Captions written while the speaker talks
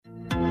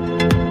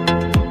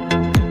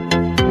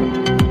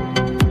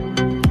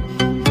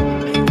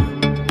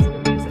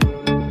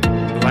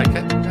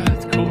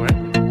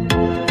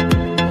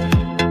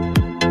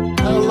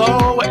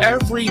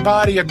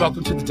everybody, and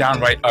welcome to the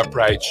Downright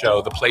Upright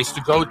Show, the place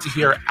to go to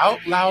hear out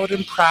loud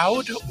and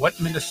proud what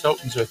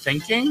Minnesotans are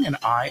thinking. And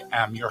I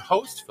am your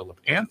host, Philip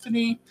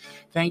Anthony.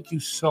 Thank you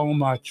so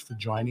much for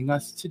joining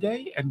us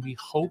today, and we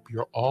hope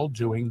you're all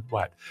doing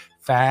what?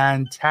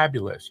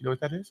 Fantabulous. You know what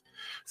that is?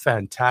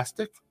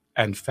 Fantastic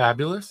and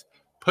fabulous.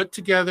 Put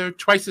together,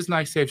 twice as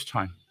nice, saves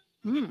time.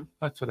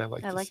 That's what I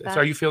like to say. That.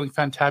 So are you feeling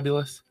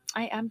fantabulous?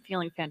 I am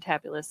feeling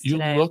fantabulous You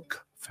today.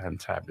 look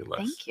fantabulous.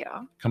 Thank you.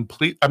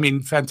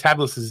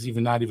 Fantabulous is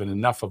not even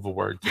enough of a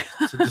word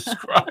to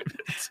describe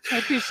it. I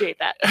appreciate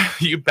that.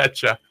 You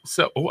betcha.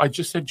 So, I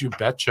just said you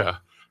betcha.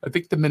 I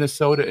think the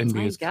Minnesota in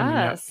me is coming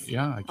out.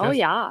 Yeah, I guess. Oh,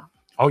 yeah.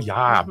 Oh,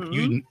 yeah.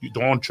 Mm-hmm. You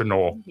don't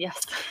know.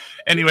 Yes.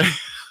 Anyway,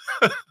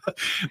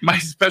 my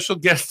special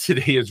guest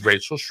today is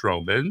Rachel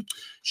Schromen.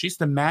 She's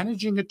the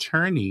managing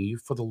attorney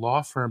for the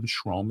law firm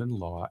Schromen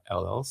Law,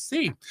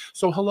 LLC.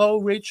 So hello,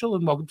 Rachel,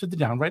 and welcome to the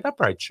Downright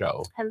Upright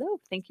Show. Hello.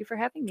 Thank you for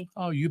having me.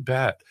 Oh, you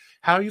bet.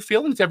 How are you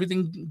feeling? Is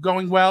everything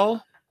going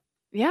well?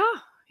 Yeah.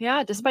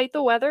 Despite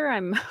the weather,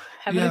 I'm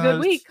having a good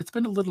week. It's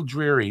been a little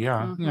dreary.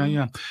 Yeah. Mm-hmm.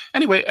 Yeah.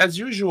 Anyway, as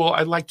usual,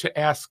 I like to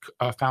ask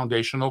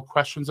foundational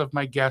questions of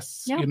my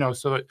guests,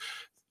 so that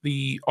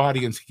the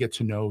audience can get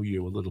to know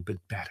you a little bit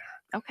better.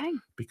 Okay.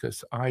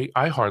 Because I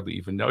hardly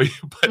even know you,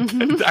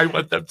 but I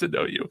want them to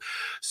know you.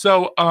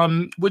 So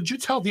would you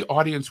tell the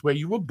audience where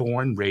you were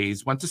born,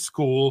 raised, went to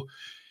school,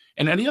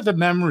 and any other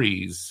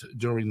memories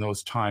during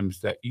those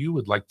times that you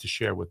would like to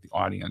share with the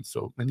audience?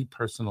 So any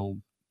personal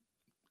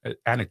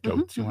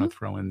anecdotes you want to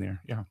throw in there?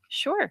 Yeah.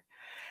 Sure.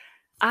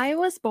 I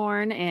was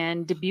born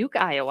in Dubuque,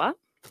 Iowa,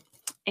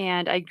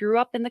 and I grew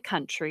up in the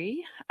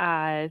country.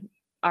 Our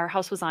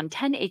house was on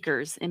 10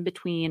 acres in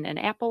between an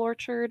apple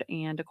orchard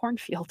and a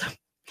cornfield.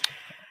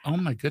 Oh,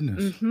 my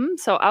goodness.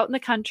 So out in the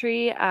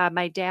country,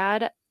 my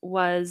dad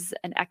was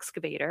an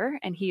excavator,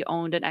 and he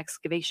owned an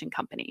excavation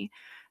company.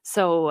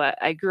 So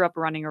I grew up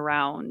running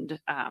around,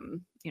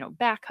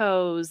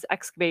 backhoes,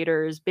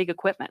 excavators, big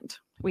equipment.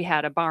 We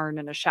had a barn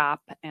and a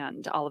shop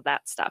and all of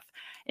that stuff.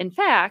 In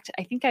fact,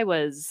 I think I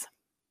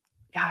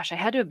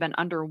had to have been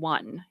under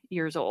 1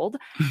 years old.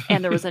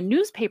 And there was a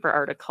newspaper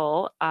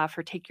article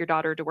for Take Your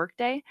Daughter to Work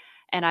Day.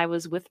 And I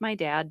was with my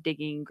dad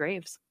digging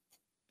graves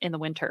in the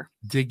winter.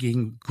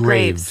 Digging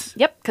graves.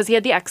 Yep, because he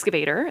had the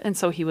excavator, and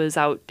so he was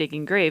out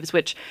digging graves,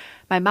 which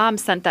my mom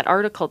sent that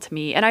article to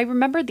me. And I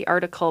remembered the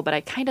article, but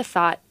I kind of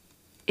thought,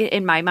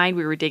 in my mind,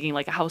 we were digging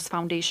like a house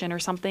foundation or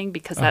something,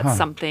 because that's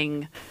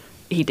something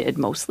he did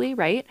mostly,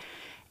 right?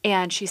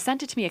 And she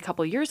sent it to me a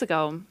couple years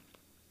ago.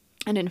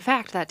 And in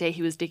fact, that day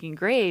he was digging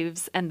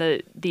graves, and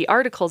the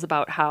article's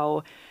about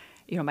how,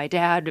 my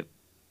dad,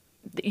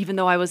 even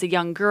though I was a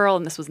young girl,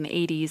 and this was in the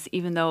 80s,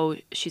 even though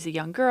she's a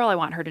young girl, I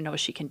want her to know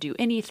she can do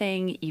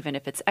anything, even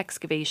if it's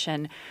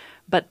excavation.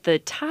 But the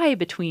tie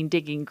between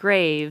digging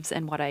graves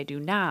and what I do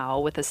now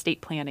with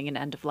estate planning and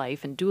end of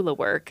life and doula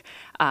work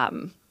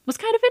was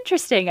kind of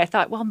interesting. I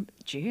thought, well,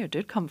 gee, it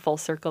did come full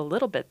circle a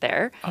little bit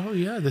there. Oh,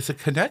 yeah, there's a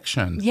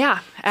connection. Yeah,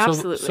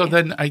 absolutely. So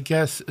then I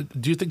guess,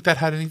 do you think that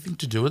had anything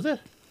to do with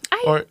it?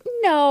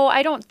 No,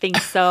 I don't think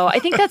so. I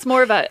think that's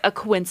more of a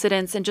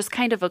coincidence and just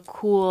kind of a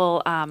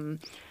cool...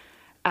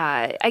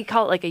 I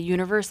call it like a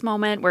universe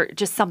moment, where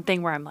just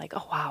something where I'm like,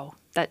 oh, wow,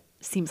 that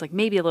seems like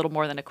maybe a little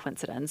more than a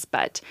coincidence.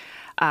 But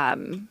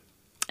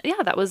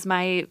that was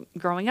my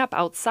growing up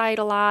outside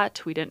a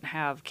lot. We didn't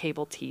have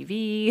cable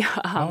TV.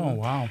 Oh,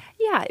 wow.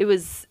 Yeah, it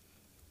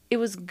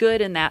was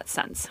good in that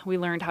sense. We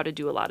learned how to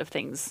do a lot of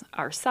things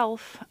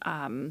ourselves.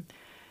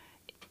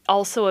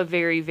 Also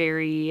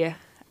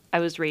I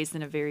was raised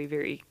in a very,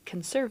 very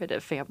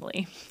conservative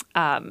family.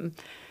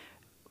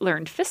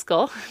 Learned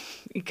fiscal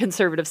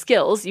conservative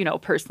skills,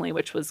 personally,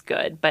 which was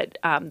good. But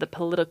the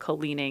political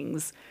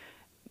leanings,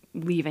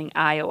 leaving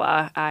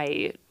Iowa,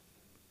 I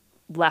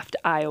left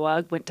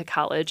Iowa, went to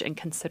college, and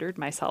considered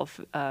myself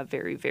a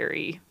very,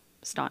 very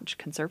staunch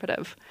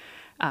conservative.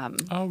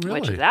 Oh,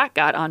 really? Which that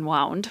got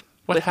unwound.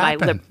 What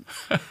happened?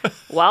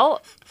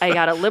 Well, I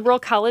got a liberal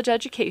college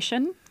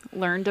education,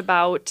 learned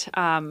about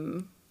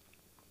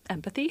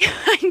empathy,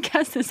 I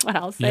guess is what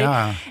I'll say.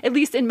 Yeah. At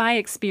least in my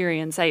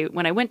experience,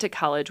 when I went to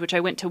college, which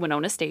I went to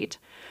Winona State,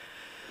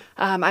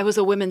 I was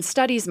a women's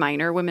studies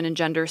minor, women and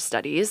gender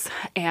studies,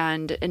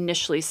 and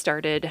initially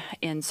started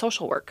in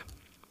social work.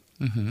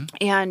 Mm-hmm.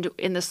 And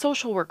in the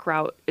social work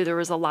route, there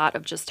was a lot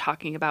of just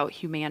talking about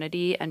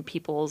humanity and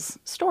people's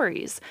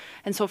stories.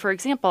 And so, for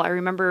example, I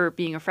remember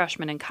being a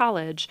freshman in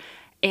college,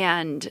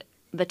 and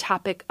the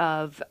topic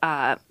of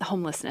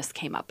homelessness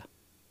came up.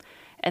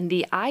 And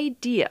the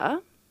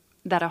idea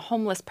that a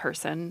homeless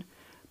person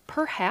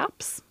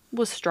perhaps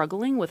was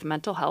struggling with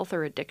mental health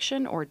or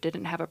addiction or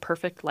didn't have a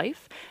perfect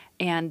life,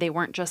 and they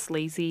weren't just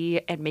lazy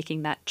and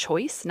making that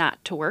choice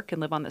not to work and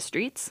live on the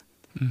streets,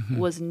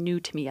 was new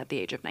to me at the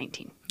age of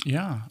 19.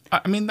 Yeah.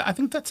 I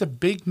think that's a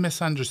big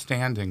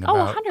misunderstanding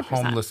about 100%.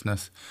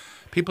 homelessness.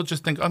 People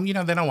just think, they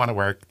don't want to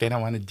work. They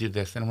don't want to do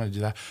this. They don't want to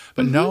do that.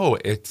 But no,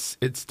 it's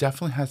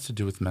definitely has to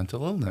do with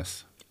mental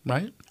illness,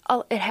 right?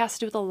 It has to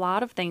do with a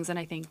lot of things, and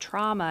I think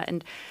trauma.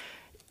 And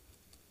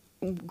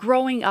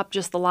growing up,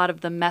 just a lot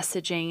of the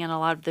messaging and a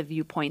lot of the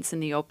viewpoints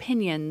and the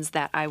opinions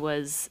that I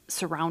was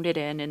surrounded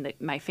in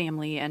my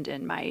family and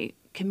in my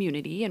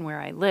community and where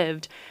I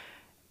lived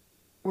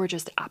were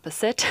just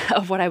opposite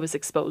of what I was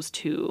exposed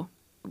to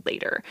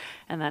later.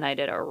 And then I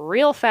did a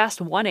real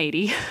fast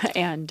 180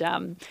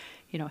 and,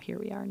 here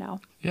we are now.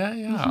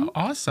 Yeah.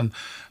 Awesome.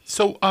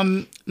 So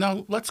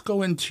now let's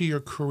go into your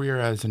career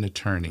as an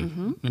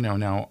attorney.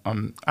 Now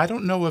I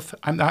don't know if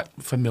I'm not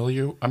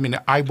familiar. I mean,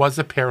 I was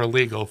a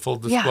paralegal, full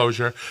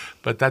disclosure,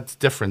 but that's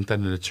different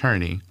than an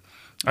attorney.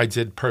 I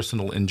did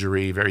personal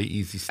injury, very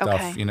easy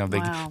stuff.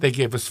 Okay. They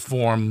gave us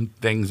form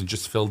things and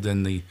just filled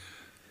in the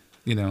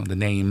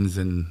names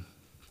and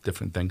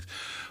different things.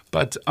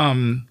 But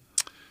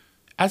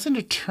as an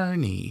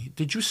attorney,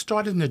 did you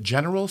start in the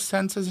general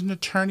sense as an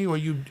attorney, or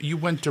you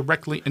went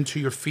directly into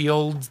your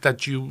fields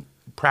that you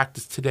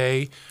practice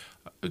today?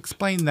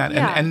 Explain that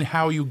and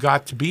how you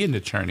got to be an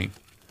attorney.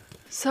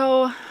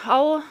 So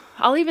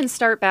I'll even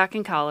start back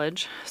in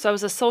college. So I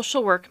was a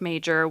social work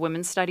major,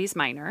 women's studies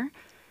minor,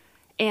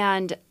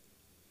 and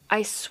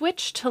I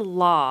switched to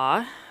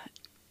law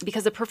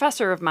because a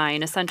professor of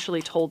mine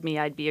essentially told me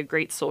I'd be a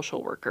great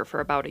social worker for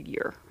about a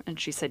year. And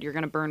she said, "You're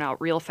going to burn out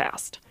real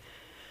fast."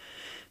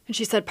 And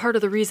she said, "Part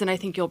of the reason I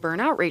think you'll burn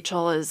out,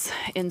 Rachel, is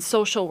in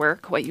social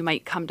work, what you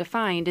might come to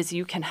find is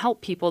you can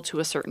help people to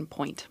a certain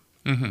point,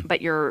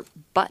 but you're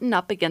buttoned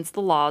up against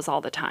the laws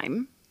all the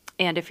time.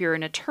 And if you're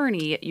an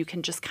attorney, you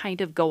can just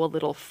kind of go a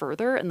little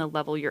further in the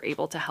level you're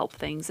able to help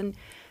things and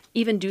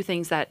even do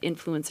things that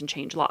influence and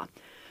change law."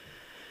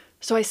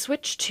 So I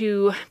switched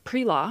to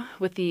pre-law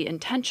with the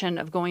intention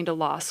of going to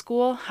law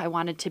school. I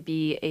wanted to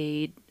be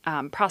a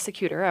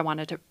prosecutor. I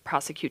wanted to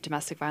prosecute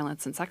domestic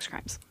violence and sex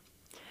crimes.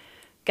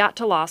 Got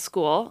to law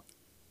school,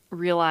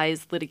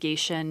 realized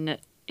litigation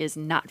is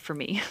not for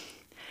me.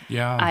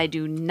 Yeah. I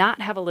do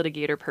not have a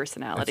litigator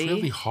personality. It's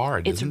really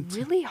hard, isn't it? It's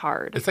really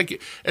hard. It's like,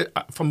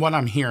 from what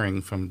I'm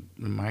hearing from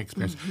my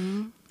experience,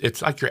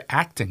 it's like you're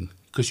acting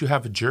because you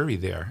have a jury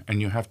there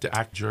and you have to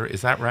act jury.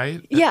 Is that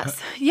right? Yes.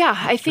 Yeah,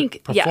 I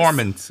think,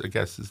 Performance, I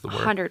guess, is the word.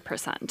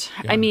 100%.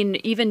 Yeah. I mean,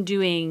 even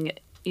doing,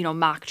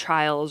 mock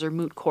trials or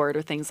moot court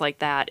or things like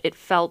that, it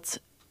felt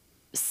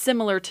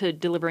similar to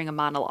delivering a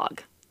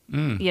monologue.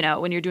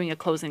 When you're doing a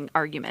closing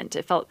argument,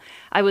 it felt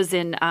I was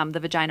in the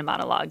vagina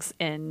monologues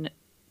in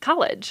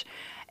college.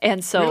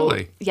 And so,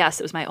 Really? yes,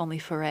 it was my only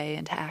foray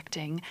into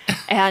acting.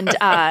 And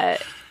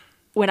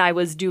when I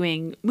was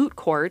doing moot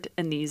court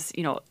and these,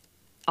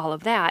 all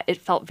of that,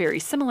 it felt very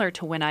similar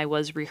to when I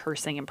was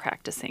rehearsing and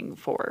practicing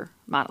for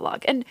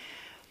monologue. And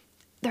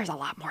there's a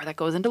lot more that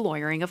goes into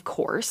lawyering, of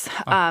course,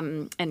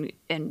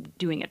 and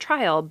doing a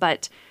trial,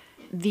 but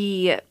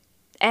the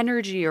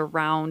energy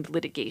around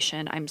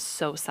litigation I'm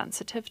so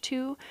sensitive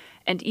to,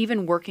 and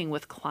even working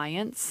with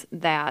clients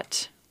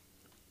that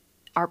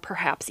are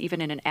perhaps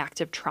even in an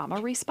active trauma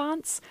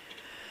response,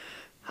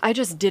 I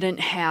just didn't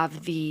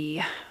have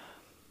the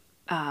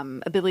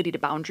ability to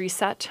boundary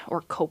set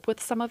or cope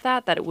with some of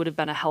that it would have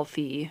been a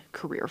healthy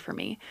career for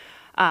me.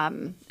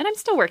 And I'm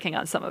still working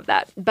on some of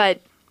that,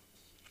 but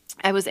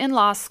I was in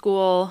law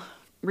school,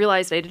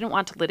 realized I didn't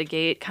want to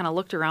litigate, kind of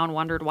looked around,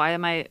 wondered, why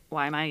am I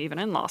even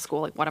in law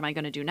school? Like, what am I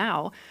going to do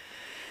now?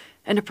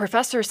 And a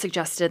professor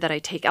suggested that I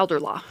take elder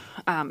law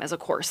as a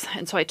course.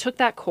 And so I took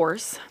that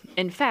course.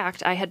 In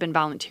fact, I had been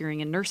volunteering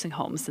in nursing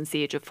homes since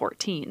the age of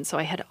 14. So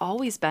I had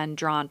always been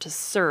drawn to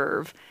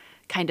serve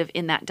kind of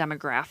in that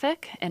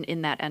demographic and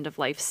in that end of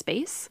life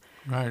space.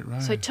 Right.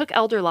 So I took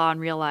elder law and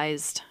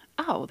realized,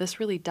 this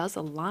really does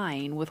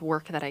align with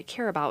work that I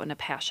care about and a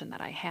passion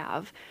that I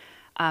have.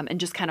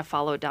 And just kind of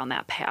followed down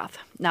that path.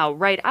 Now,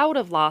 right out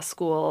of law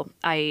school,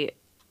 I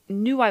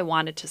knew I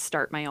wanted to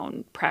start my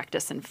own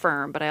practice and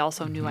firm, but I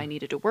also knew I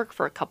needed to work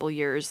for a couple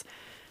years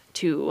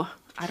to,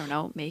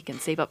 make and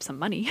save up some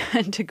money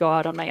and to go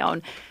out on my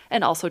own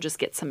and also just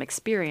get some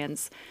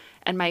experience.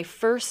 And my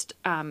first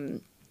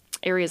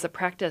areas of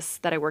practice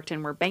that I worked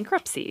in were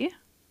bankruptcy,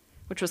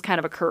 which was kind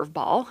of a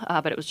curveball,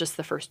 but it was just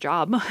the first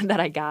job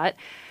that I got.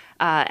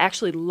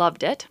 Actually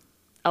loved it.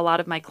 A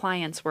lot of my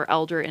clients were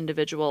elder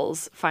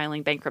individuals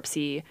filing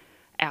bankruptcy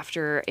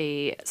after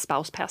a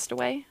spouse passed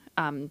away,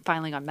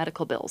 filing on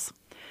medical bills.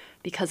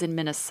 Because in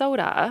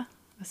Minnesota,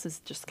 this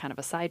is just kind of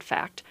a side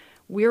fact,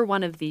 we're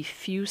one of the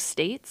few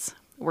states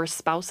where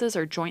spouses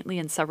are jointly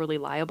and severally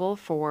liable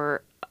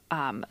for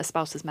a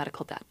spouse's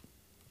medical debt.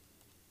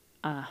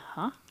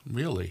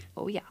 Really?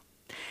 Oh, yeah.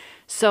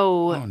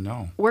 So Oh,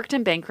 no. worked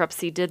in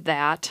bankruptcy, did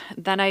that.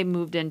 Then I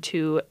moved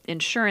into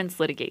insurance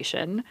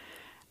litigation.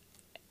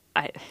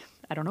 I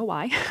don't know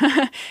why.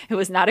 It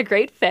was not a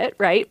great fit,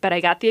 right? But I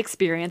got the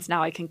experience.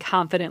 Now I can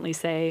confidently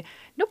say,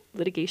 nope,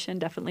 litigation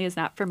definitely is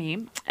not for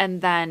me.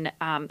 And then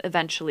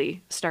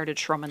eventually started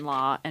Schromen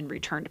Law and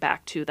returned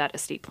back to that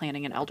estate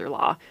planning and elder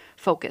law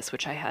focus,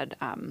 which I had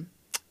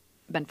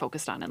been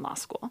focused on in law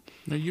school.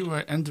 Now, you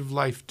were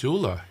end-of-life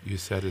doula, you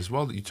said as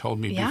well, that you told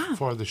me Yeah.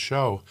 before the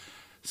show.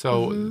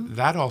 So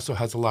that also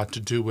has a lot to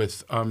do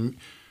with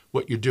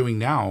what you're doing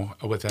now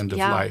with end of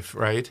life,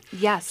 right?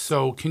 Yes.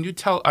 So can you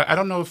tell, I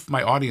don't know if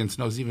my audience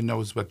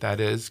knows what that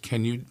is.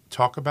 Can you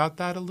talk about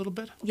that a little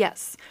bit?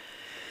 Yes.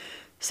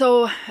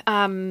 So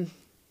I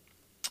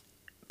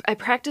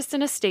practiced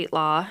in estate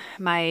law.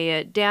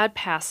 My dad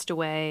passed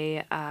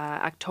away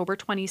October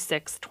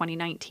 26th,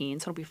 2019,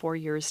 so it'll be 4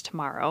 years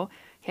tomorrow.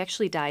 He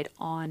actually died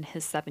on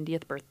his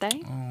 70th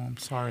birthday. Oh, I'm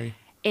sorry.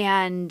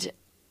 And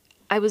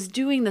I was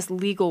doing this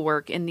legal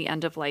work in the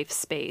end-of-life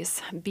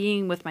space.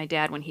 Being with my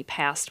dad when he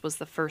passed was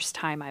the first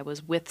time I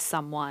was with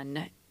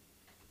someone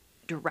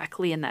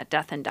directly in that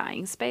death and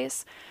dying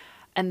space.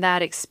 And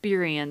that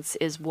experience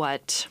is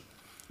what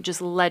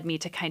just led me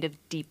to kind of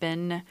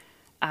deepen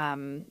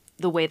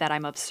the way that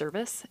I'm of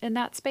service in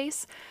that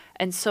space.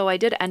 And so I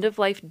did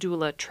end-of-life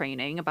doula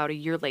training about a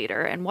year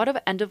later. And what an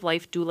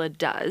end-of-life doula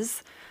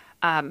does,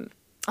 a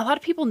lot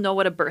of people know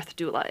what a birth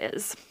doula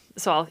is.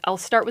 So I'll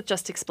start with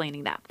just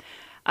explaining that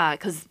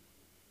because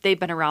they've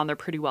been around. They're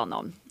pretty well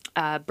known.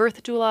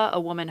 Birth doula, a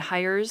woman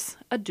hires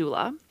a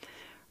doula.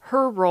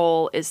 Her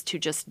role is to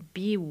just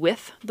be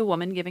with the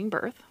woman giving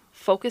birth,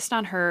 focused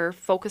on her,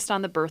 focused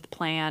on the birth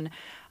plan.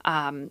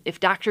 If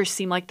doctors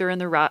seem like they're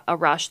in a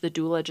rush, the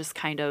doula just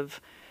kind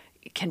of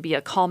can be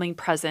a calming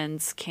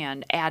presence,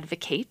 can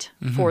advocate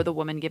for the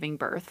woman giving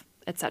birth,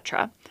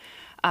 etc.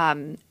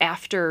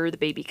 After the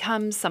baby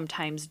comes,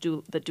 sometimes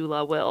the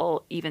doula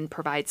will even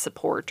provide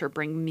support or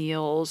bring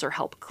meals or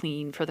help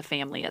clean for the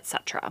family,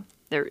 etc.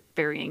 They're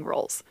varying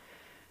roles.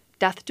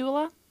 Death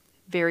doula,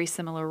 very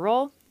similar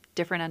role,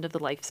 different end of the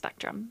life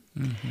spectrum.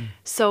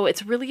 So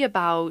it's really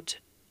about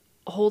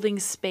holding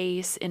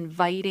space,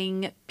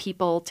 inviting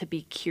people to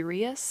be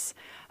curious,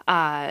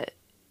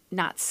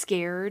 not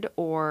scared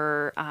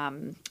or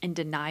in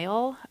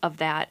denial of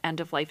that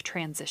end-of-life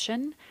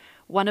transition.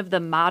 One of the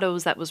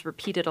mottos that was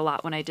repeated a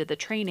lot when I did the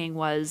training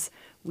was,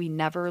 we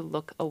never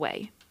look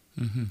away.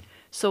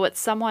 So it's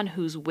someone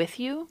who's with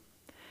you,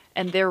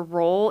 and their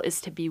role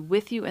is to be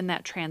with you in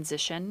that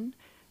transition,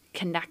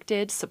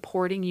 connected,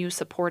 supporting you,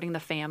 supporting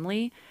the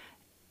family.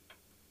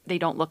 They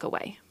don't look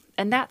away.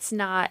 And that's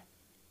not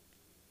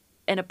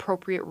an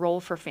appropriate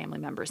role for family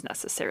members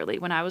necessarily.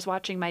 When I was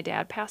watching my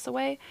dad pass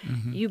away,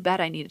 you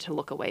bet I needed to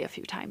look away a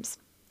few times.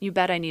 You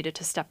bet I needed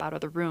to step out of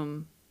the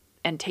room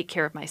and take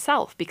care of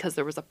myself because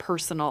there was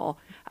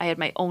I had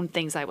my own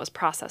things I was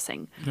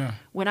processing. Yeah.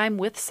 When I'm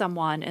with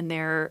someone and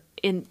they're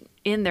in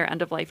their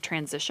end-of-life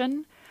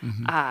transition,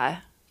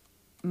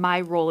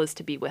 my role is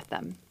to be with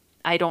them.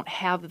 I don't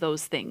have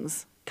those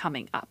things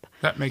coming up.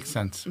 That makes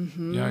sense.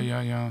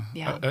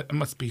 Yeah. It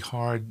must be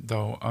hard,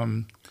 though.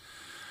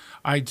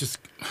 I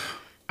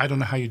don't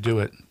know how you do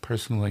it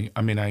personally.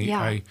 I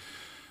mean,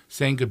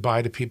 saying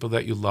goodbye to people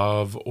that you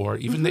love, or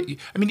even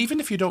even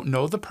if you don't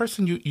know the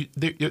person,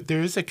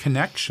 there is a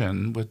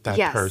connection with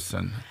that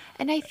person.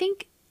 And I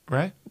think,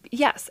 right?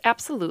 Yes,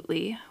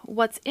 absolutely.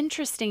 What's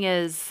interesting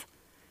is,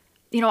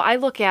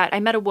 I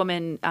met a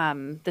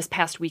woman this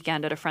past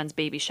weekend at a friend's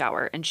baby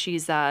shower, and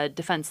she's a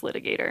defense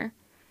litigator.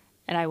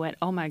 And I went,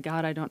 oh my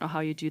God, I don't know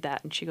how you do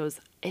that. And she goes,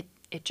 it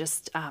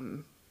just,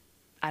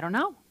 I don't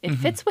know. It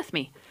fits with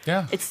me.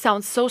 Yeah. It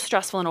sounds so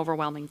stressful and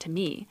overwhelming to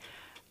me.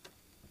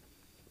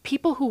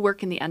 People who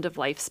work in the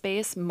end-of-life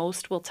space,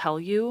 most will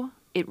tell you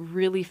it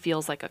really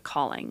feels like a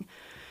calling.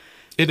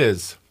 It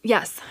is.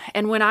 Yes.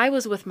 And when I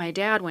was with my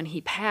dad when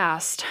he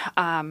passed,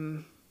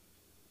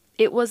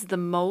 it was the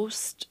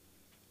most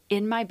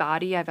in my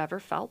body I've ever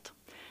felt.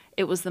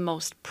 It was the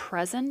most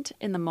present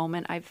in the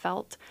moment I've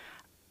felt.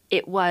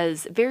 It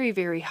was very,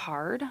 very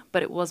hard,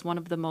 but it was one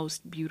of the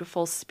most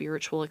beautiful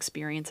spiritual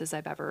experiences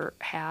I've ever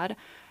had.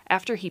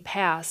 After he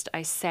passed,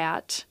 I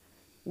sat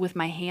with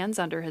my hands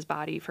under his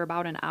body for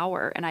about an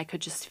hour, and I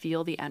could just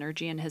feel the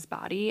energy in his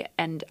body,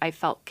 and I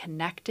felt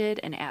connected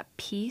and at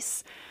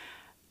peace.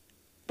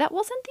 That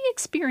wasn't the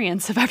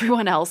experience of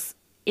everyone else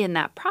in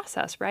that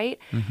process, right?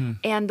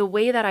 And the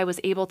way that I was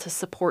able to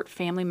support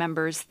family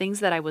members,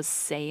 things that I was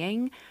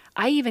saying,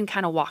 I even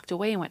kind of walked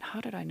away and went,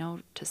 how did I know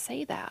to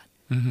say that?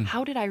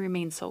 How did I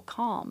remain so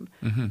calm?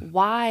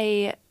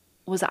 Why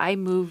was I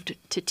moved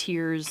to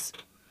tears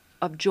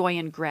of joy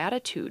and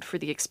gratitude for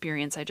the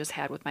experience I just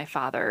had with my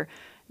father,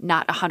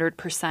 not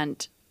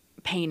 100%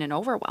 pain and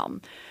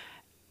overwhelm?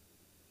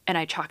 And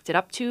I chalked it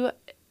up to,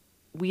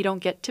 we don't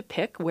get to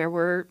pick where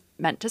we're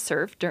meant to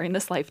serve during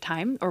this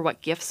lifetime or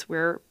what gifts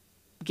we're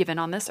given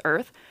on this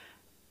earth.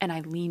 And I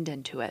leaned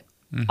into it.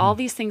 All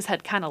these things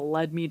had kind of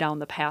led me down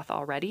the path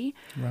already.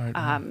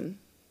 Right.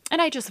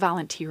 And I just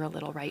volunteer a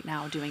little right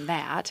now doing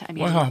that. I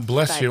mean, wow,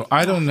 bless you.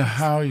 I don't know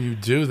how you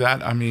do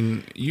that. I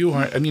mean, you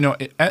are,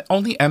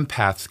 only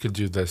empaths could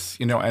do this,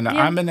 and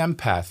I'm an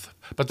empath.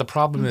 But the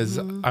problem is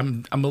I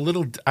don't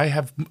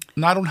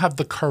have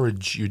the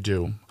courage you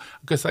do.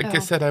 Because like I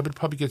said, I would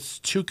probably get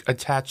too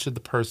attached to the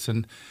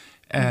person,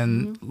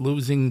 and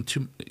losing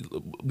to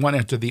one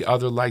after the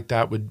other like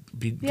that would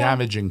be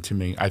damaging to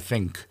me, I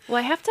think. Well,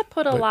 I have to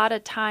put a lot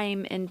of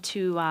time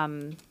into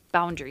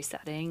boundary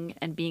setting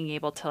and being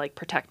able to like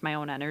protect my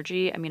own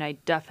energy. I mean, I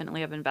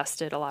definitely have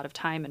invested a lot of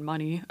time and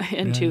money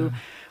into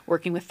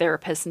working with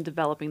therapists and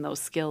developing those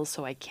skills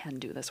so I can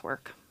do this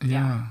work.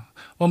 Yeah.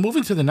 Well,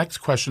 moving to the next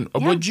question,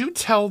 would you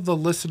tell the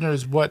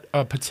listeners what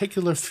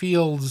particular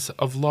fields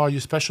of law you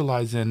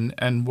specialize in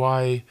and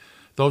why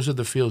those are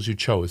the fields you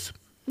chose?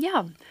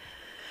 Yeah.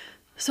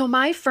 So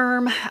my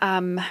firm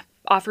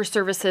offers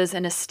services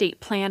in estate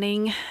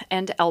planning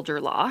and elder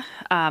law.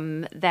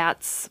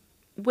 That's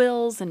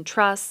wills and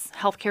trusts,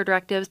 healthcare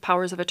directives,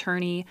 powers of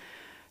attorney.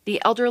 The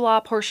elder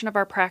law portion of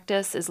our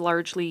practice is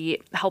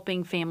largely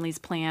helping families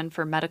plan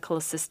for medical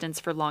assistance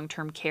for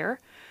long-term care.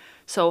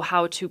 So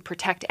how to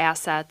protect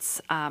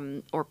assets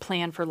or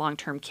plan for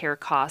long-term care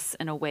costs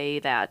in a way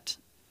that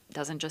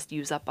doesn't just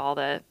use up all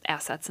the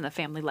assets in the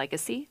family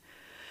legacy.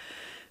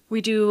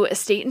 We do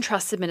estate and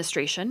trust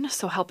administration,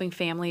 so helping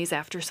families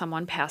after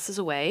someone passes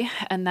away.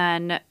 And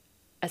then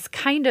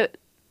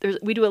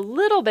we do a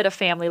little bit of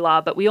family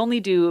law, but we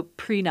only do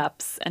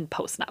prenups and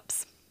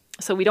postnups.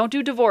 So we don't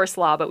do divorce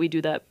law, but we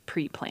do the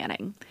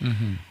pre-planning.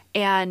 Mm-hmm.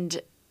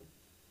 And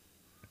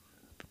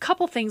a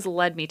couple things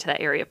led me to that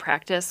area of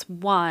practice.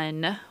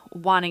 One,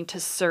 wanting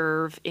to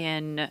serve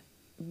in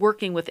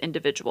working with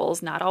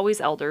individuals, not always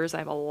elders. I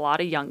have a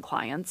lot of young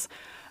clients,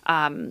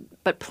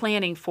 but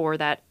planning for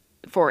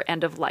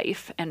end of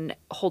life and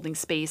holding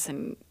space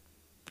and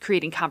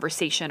creating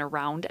conversation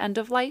around end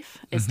of life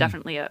is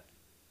definitely a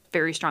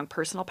very strong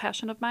personal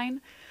passion of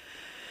mine.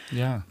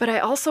 Yeah. But I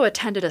also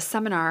attended a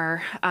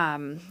seminar,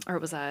 or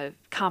it was a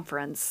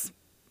conference,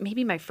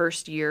 maybe my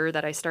first year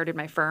that I started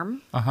my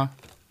firm. Uh-huh.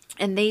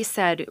 And they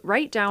said,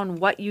 write down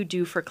what you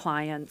do for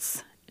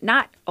clients.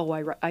 Not,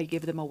 I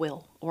give them a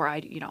will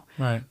or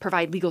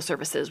provide legal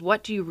services.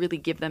 What do you really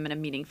give them in a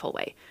meaningful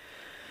way?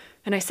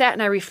 And I sat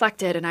and I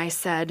reflected and I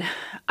said,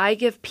 I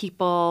give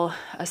people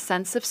a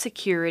sense of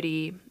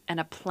security and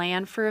a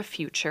plan for a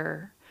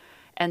future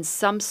and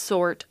some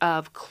sort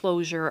of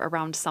closure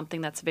around something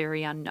that's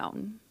very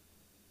unknown.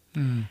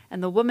 Mm.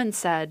 And the woman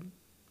said,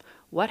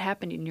 what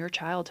happened in your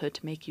childhood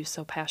to make you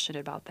so passionate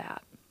about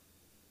that?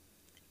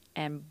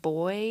 And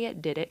boy,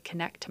 did it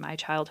connect to my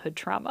childhood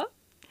trauma.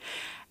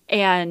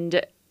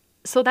 And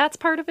so that's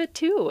part of it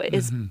too,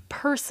 is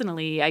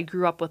personally, I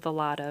grew up with a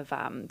lot of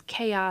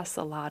chaos,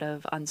 a lot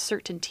of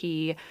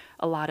uncertainty,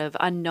 a lot of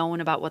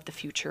unknown about what the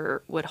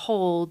future would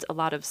hold, a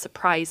lot of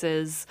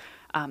surprises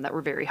that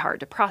were very hard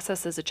to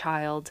process as a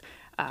child,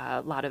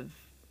 a lot of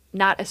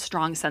not a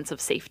strong sense of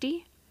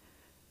safety.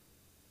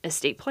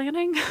 Estate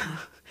planning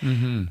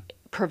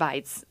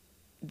provides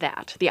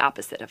the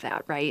opposite of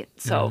that, right?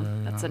 So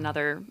that's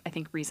another, I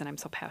think, reason I'm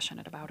so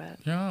passionate about it.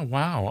 Yeah,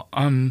 wow.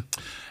 And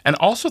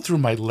also through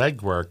my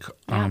legwork,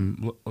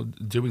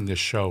 doing this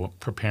show,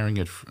 preparing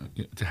it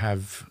to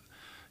have,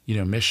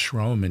 Miss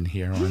Schromen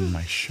here on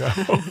my show,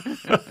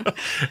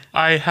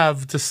 I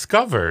have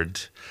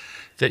discovered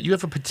that you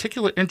have a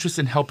particular interest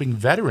in helping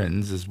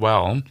veterans as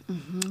well,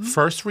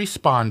 first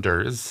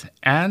responders,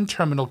 and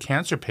terminal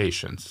cancer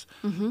patients.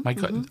 My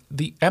God,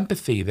 the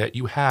empathy that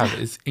you have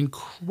is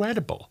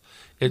incredible.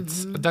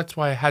 That's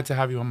why I had to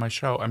have you on my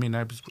show. I mean,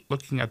 I was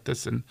looking at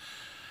this and,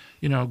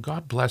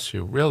 God bless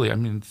you, really. I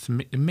mean, it's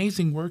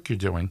amazing work you're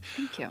doing.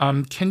 Thank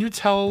you. Can you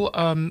tell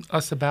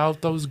us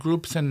about those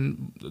groups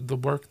and the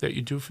work that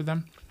you do for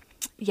them?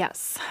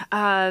 Yes.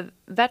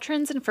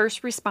 Veterans and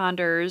first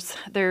responders,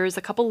 there's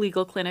a couple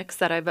legal clinics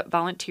that I've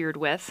volunteered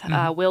with.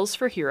 Wills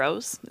for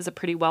Heroes is a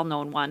pretty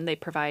well-known one. They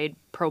provide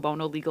pro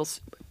bono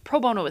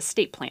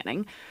estate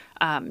planning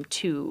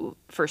to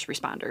first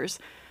responders.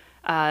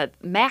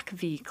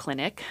 MACV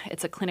Clinic,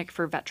 it's a clinic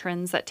for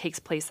veterans that takes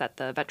place at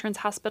the Veterans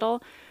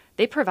Hospital.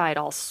 They provide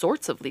all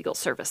sorts of legal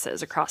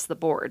services across the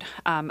board.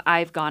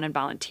 I've gone and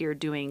volunteered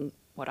doing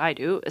what I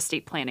do,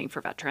 estate planning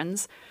for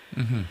veterans.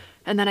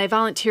 And then I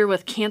volunteer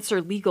with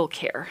Cancer Legal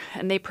Care,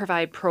 and they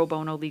provide pro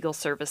bono legal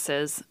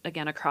services,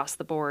 again, across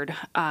the board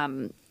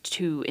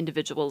to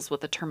individuals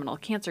with a terminal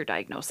cancer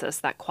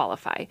diagnosis that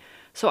qualify.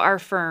 So our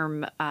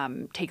firm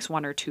takes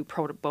 1 or 2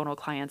 pro bono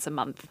clients a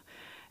month.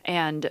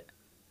 And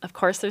of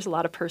course, there's a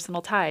lot of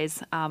personal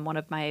ties. One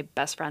of my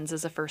best friends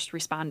is a first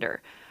responder.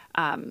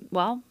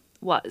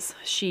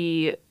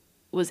 She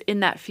was in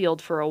that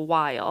field for a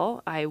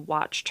while. I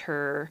watched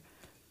her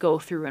go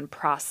through and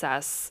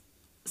process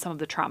some of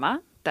the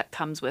trauma that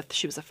comes with,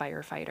 she was a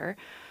firefighter.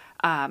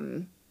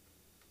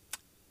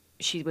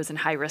 She was in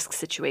high-risk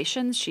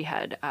situations. She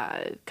had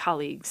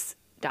colleagues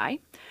die.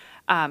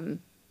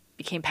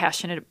 Became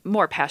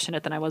more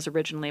passionate than I was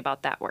originally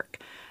about that work.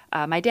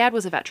 My dad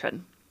was a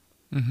veteran.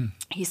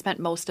 He spent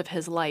most of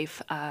his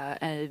life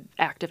an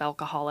active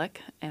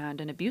alcoholic and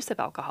an abusive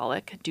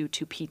alcoholic due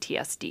to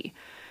PTSD.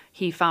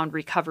 He found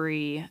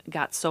recovery,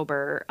 got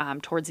sober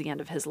towards the end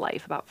of his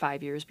life, about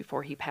 5 years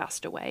before he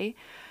passed away.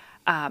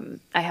 I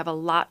have a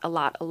lot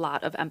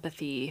of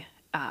empathy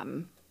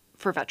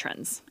for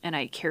veterans, and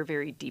I care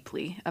very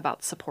deeply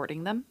about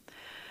supporting them.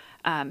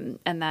 And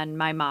then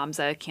my mom's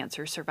a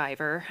cancer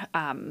survivor.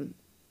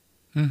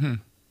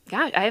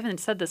 God, I haven't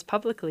said this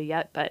publicly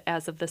yet, but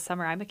as of this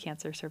summer, I'm a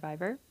cancer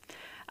survivor.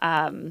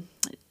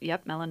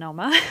 Yep,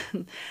 melanoma.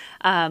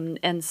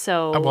 And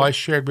so, Well, I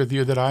shared with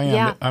you that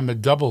yeah. I'm a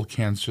double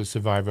cancer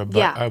survivor, but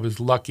Yeah. I was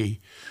lucky.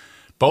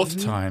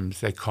 Both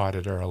times they caught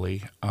it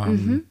early.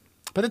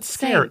 But it's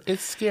scary. Same.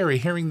 It's scary.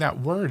 Hearing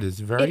that word is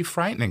very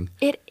frightening.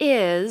 It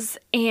is,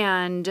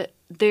 and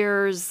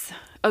there's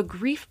a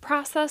grief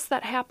process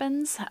that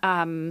happens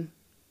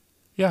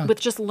Yeah. with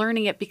just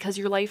learning it because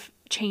your life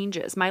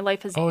changes. My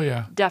life has Oh,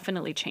 yeah.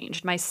 definitely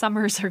changed. My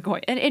summers are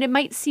going, and it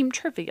might seem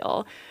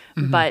trivial,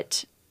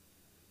 but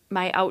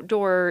my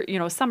outdoor,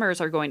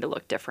 summers are going to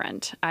look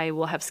different. I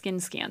will have skin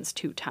scans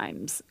 2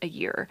 times a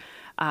year.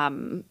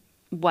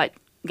 What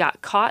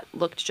got caught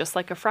looked just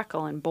like a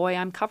freckle, and boy,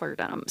 I'm covered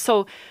in them.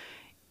 So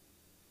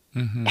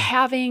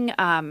having,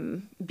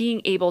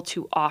 being able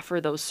to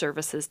offer those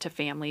services to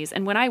families,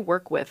 and when I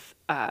work with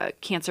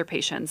cancer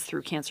patients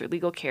through cancer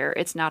legal care,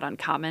 it's not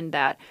uncommon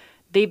that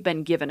they've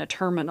been given a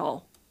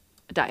terminal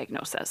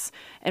diagnosis.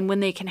 And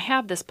when they can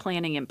have this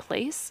planning in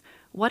place,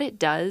 what it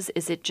does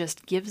is it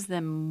just gives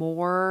them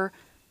more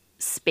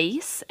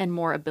space and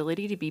more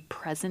ability to be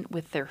present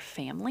with their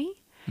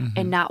family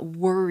and not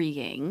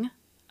worrying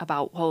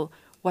about, well,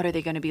 what are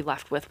they going to be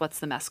left with? What's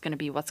the mess going to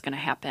be? What's going to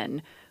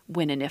happen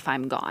when and if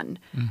I'm gone?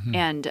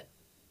 And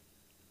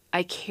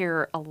I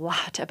care a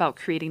lot about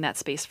creating that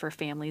space for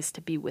families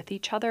to be with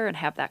each other and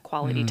have that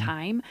quality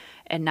time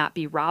and not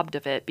be robbed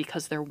of it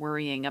because they're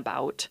worrying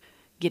about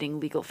getting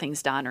legal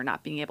things done or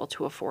not being able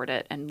to afford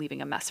it and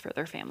leaving a mess for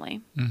their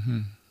family.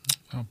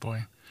 Oh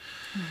boy.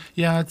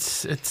 Yeah,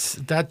 it's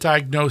that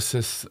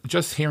diagnosis.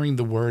 Just hearing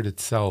the word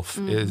itself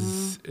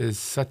is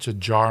such a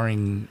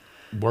jarring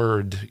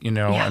word.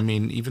 Yeah. I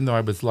mean, even though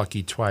I was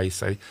lucky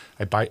twice, I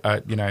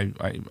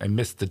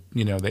missed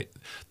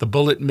the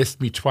bullet missed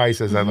me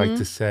twice, as I like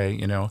to say.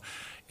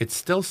 It's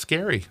still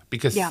scary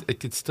because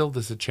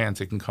there's a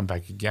chance it can come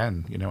back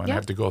again. And I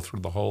have to go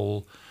through the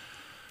whole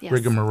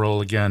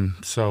rigmarole again.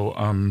 So,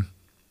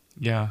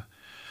 yeah.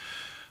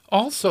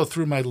 Also,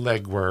 through my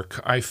legwork,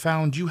 I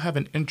found you have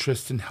an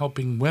interest in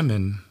helping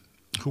women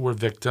who were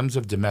victims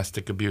of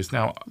domestic abuse.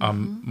 Now,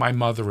 my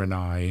mother and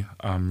I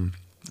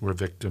were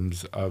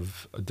victims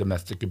of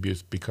domestic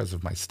abuse because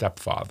of my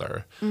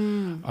stepfather.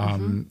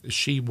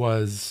 She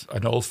was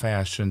an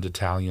old-fashioned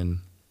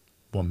Italian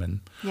woman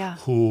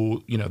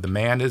who, the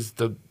man is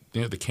the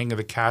king of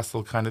the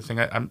castle kind of thing.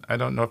 I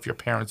don't know if your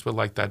parents were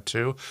like that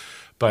too,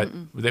 but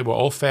they were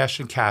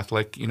old-fashioned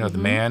Catholic. The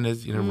man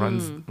is,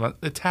 runs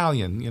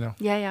Italian,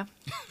 Yeah.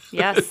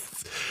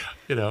 Yes.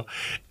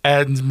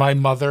 And my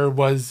mother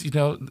was,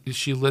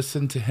 she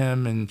listened to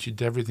him and she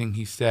did everything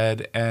he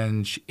said.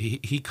 And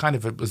he kind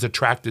of was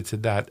attracted to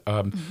that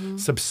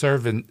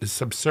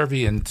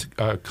subservient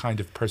kind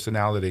of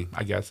personality,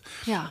 I guess.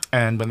 Yeah.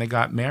 And when they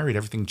got married,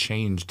 everything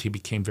changed. He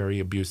became very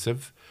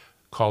abusive,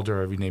 called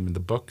her every name in the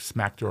book,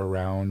 smacked her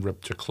around,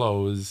 ripped her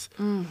clothes.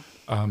 And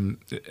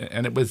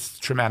it was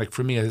traumatic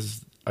for me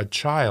as a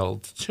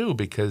child too,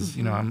 because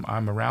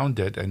I'm around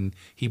it, and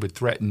he would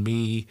threaten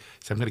me,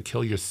 say, "I'm going to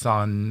kill your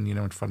son,"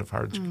 in front of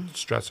her, to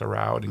stress her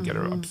out and get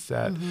her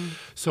upset.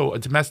 So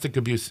domestic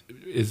abuse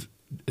is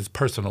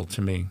personal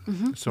to me.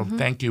 So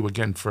thank you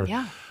again for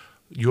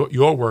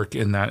your work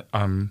in that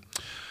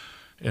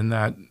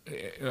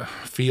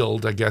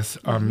field, I guess.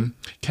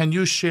 Can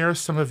you share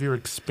some of your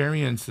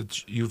experience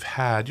that you've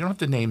had? You don't have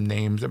to name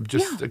names,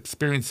 just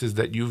experiences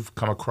that you've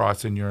come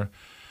across in your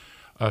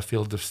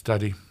field of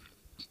study.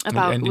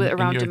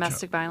 Around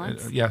domestic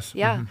violence? Yes.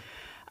 Yeah.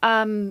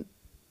 I mean,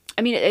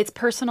 it's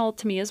personal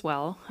to me as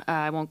well.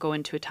 I won't go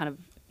into a ton of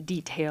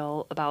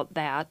detail about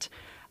that,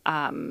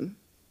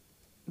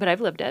 but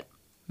I've lived it.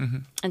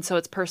 And so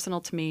it's personal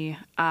to me.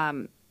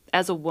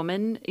 As a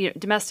woman,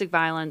 domestic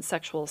violence,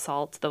 sexual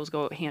assault, those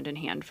go hand in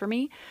hand for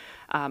me.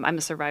 I'm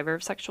a survivor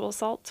of sexual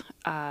assault.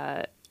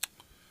 I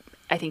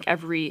think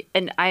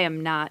and I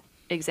am not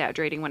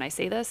exaggerating when I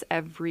say this,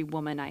 every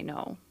woman I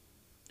know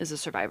is a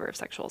survivor of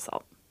sexual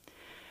assault.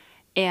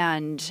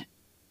 And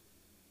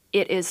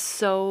it is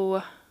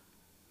so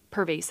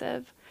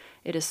pervasive.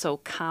 It is so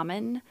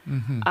common.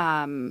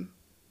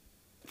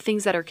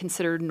 Things that are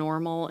considered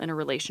normal in a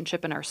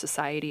relationship in our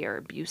society are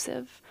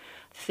abusive.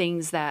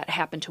 Things that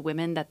happen to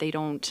women that they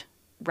don't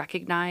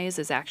recognize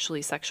as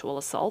actually sexual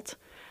assault.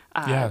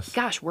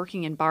 Gosh,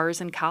 working in bars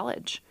in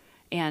college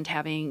and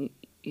having,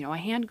 a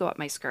hand go up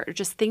my skirt, or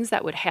just things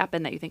that would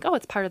happen that you think, oh,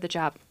 it's part of the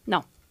job.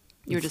 No,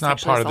 you're just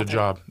not part assaulted. of the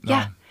job.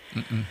 No.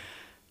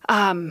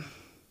 Yeah.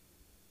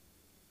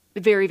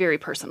 Very, very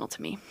personal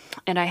to me.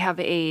 And I have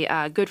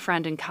a good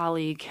friend and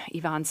colleague,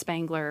 Yvonne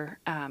Spangler,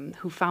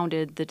 who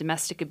founded the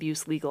Domestic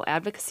Abuse Legal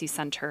Advocacy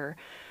Center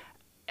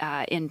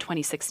in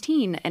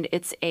 2016. And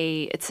it's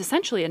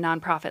essentially a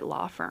nonprofit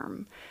law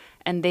firm.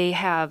 And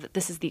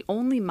this is the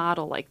only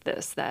model like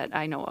this that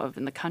I know of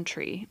in the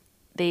country.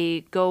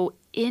 They go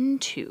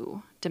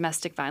into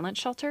domestic violence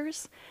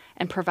shelters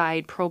and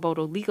provide pro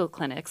bono legal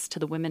clinics to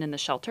the women in the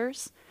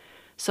shelters.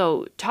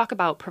 So talk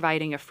about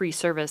providing a free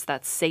service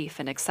that's safe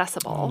and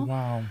accessible. Oh,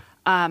 wow.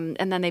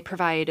 And then they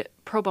provide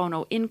pro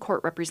bono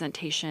in-court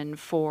representation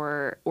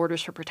for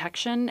orders for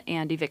protection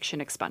and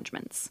eviction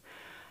expungements.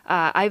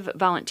 I've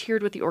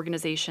volunteered with the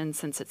organization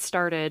since it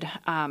started,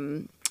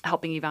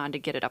 helping Yvonne to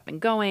get it up and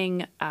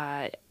going,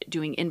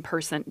 doing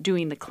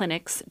the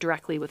clinics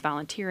directly with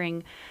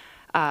volunteering.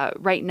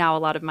 Right now, a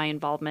lot of my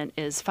involvement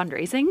is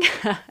fundraising.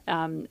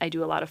 I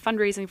do a lot of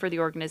fundraising for the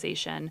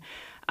organization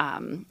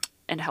and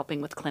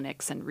helping with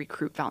clinics and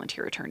recruit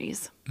volunteer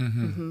attorneys.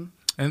 Mm-hmm.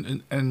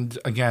 And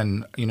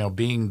again,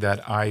 being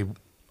that I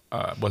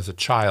was a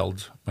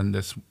child when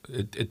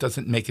it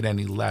doesn't make it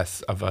any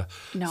less of a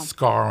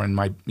scar in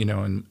my,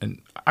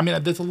 and I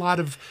mean, there's a lot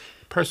of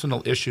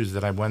personal issues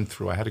that I went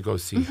through. I had to go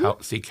seek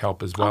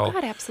help as well. Oh,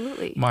 God,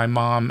 absolutely. My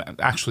mom,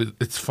 actually,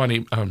 it's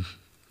funny,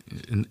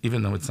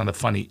 even though it's not a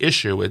funny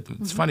issue,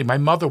 it's funny. My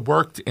mother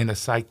worked in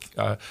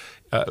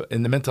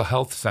in the mental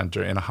health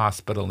center in a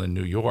hospital in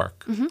New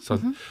York.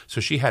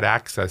 So she had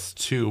access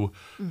to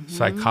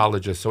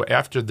psychologists. So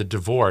after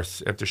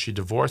she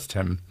divorced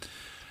him,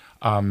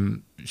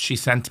 she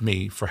sent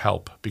me for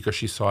help because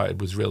she saw it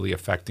was really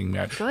affecting me.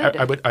 Good.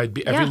 I'd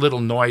be every little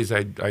noise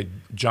I'd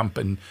jump,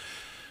 and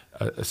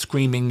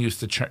screaming used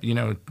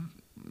to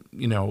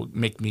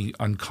make me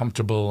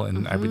uncomfortable,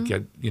 and I would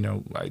get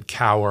I'd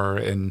cower,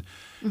 and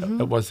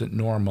it wasn't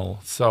normal.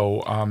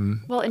 So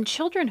well, in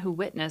children who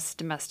witness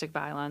domestic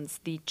violence,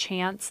 the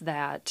chance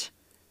that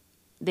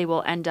they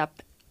will end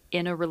up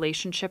in a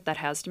relationship that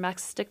has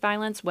domestic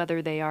violence,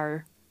 whether they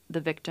are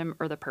the victim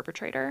or the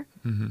perpetrator,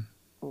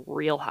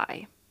 real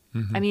high.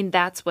 I mean,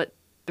 that's what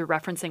they're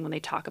referencing when they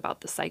talk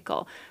about the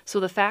cycle. So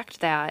the fact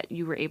that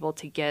you were able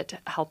to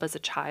get help as a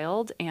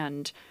child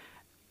and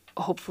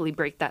hopefully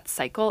break that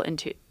cycle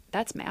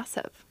that's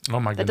massive.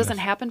 Oh my goodness. That doesn't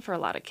happen for a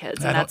lot of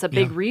kids. And that's a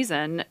big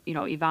reason,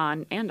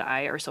 Yvonne and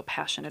I are so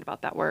passionate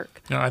about that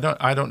work. I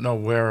don't know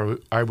where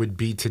I would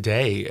be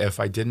today if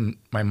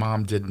my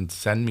mom didn't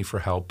send me for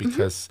help,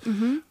 because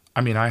I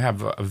mean, I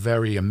have a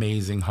very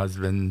amazing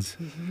husband.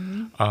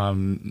 He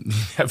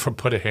never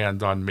put a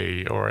hand on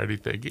me or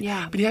anything.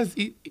 Yeah. But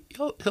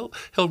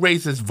he'll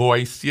raise his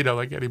voice,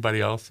 like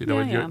anybody else,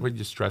 when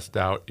you're stressed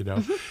out,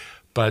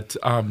 But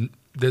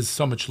there's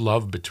so much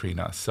love between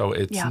us. So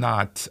it's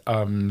not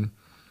I mean,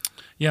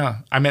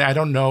 I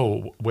don't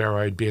know where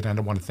I'd be, and I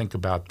don't want to think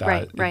about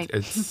that. Right.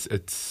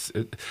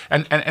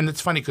 And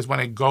it's funny because when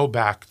I go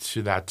back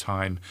to that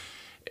time,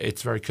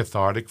 it's very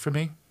cathartic for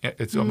me.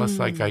 It's almost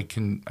like I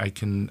can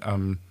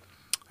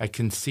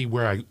see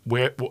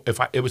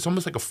it was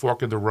almost like a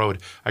fork in the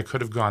road. I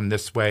could have gone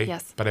this way,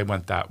 but I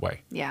went that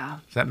way. Yeah.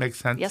 Does that make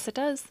sense? Yes, it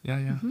does.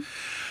 Yeah.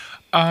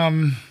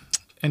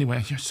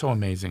 Anyway, you're so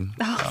amazing.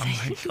 Oh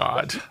my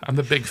God. I'm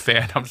a big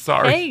fan. I'm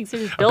sorry. Thanks.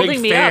 You're just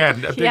building me up.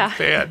 A big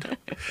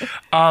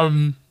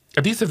fan.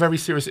 These are very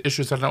serious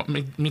issues. I don't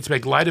mean to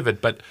make light of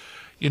it, but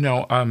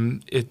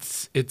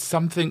it's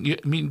something.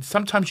 I mean,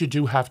 sometimes you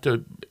do have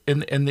to,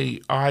 in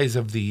the eyes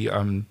of the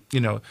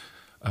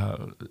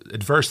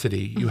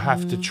adversity, you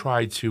have to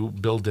try to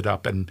build it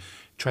up and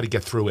try to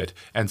get through it.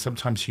 And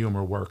sometimes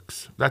humor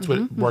works. That's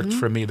what worked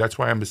for me. That's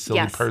why I'm a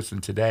silly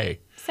person today.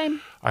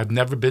 Same. I've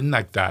never been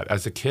like that.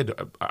 As a kid,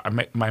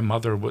 my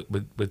mother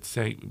would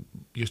say,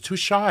 "You're too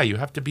shy. You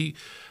have to be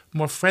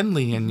more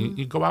friendly, and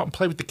you go out and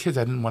play with the kids."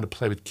 I didn't want to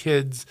play with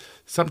kids.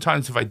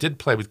 Sometimes if I did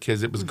play with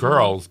kids, it was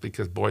girls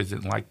because boys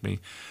didn't like me.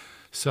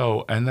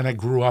 So, and then I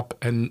grew up,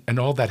 and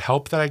all that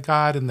help that I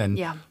got, and then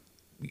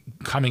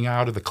coming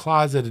out of the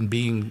closet and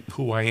being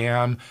who I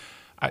am,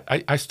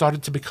 I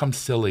started to become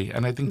silly.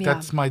 And I think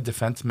that's my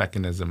defense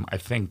mechanism, I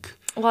think.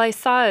 Well,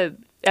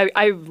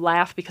 I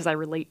laugh because I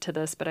relate to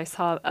this, but I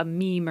saw a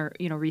meme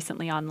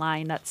recently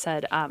online that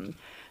said,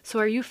 so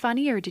are you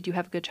funny or did you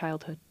have a good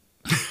childhood?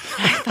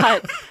 I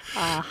thought,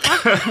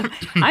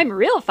 I'm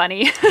real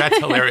funny. That's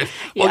hilarious.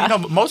 Well,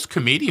 most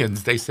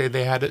comedians, they say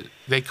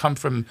they come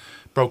from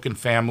broken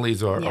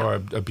families or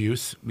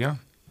abuse. Yeah.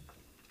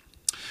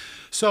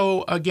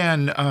 So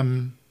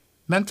again,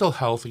 mental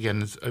health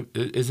again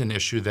is an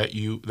issue that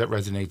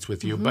resonates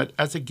with you. But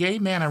as a gay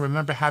man, I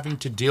remember having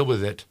to deal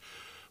with it,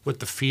 with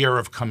the fear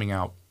of coming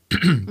out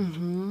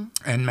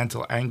and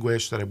mental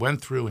anguish that I went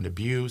through, and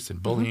abuse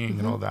and bullying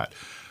and all that.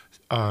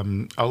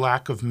 A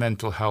lack of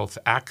mental health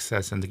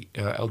access in the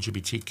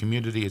LGBT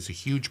community is a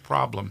huge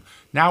problem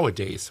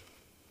nowadays.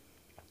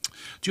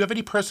 Do you have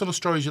any personal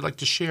stories you'd like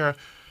to share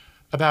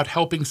about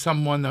helping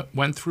someone that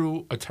went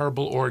through a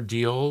terrible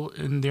ordeal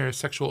in their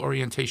sexual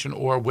orientation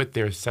or with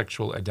their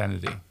sexual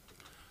identity?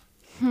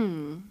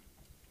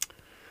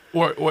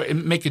 Or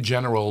make a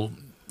general,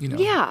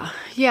 Yeah.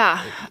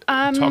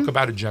 talk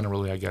about it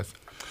generally, I guess.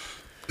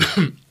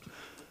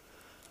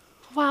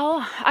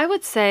 Well, I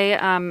would say,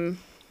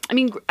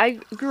 I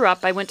grew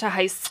up, I went to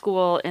high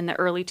school in the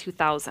early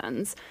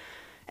 2000s,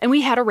 and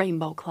we had a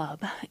rainbow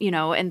club,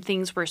 and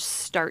things were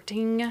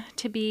starting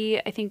to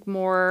be, I think,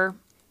 more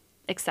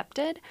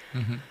accepted.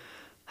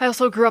 I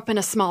also grew up in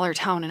a smaller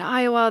town in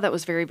Iowa that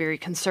was very, very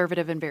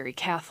conservative and very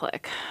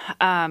Catholic.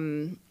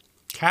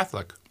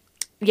 Catholic?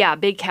 Yeah,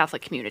 big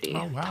Catholic community.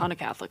 Oh, wow. Ton of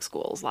Catholic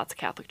schools, lots of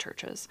Catholic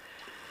churches.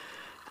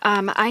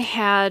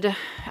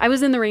 I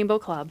was in the Rainbow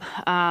Club,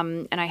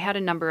 and I had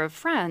a number of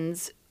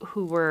friends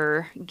who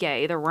were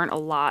gay. There weren't a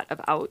lot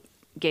of out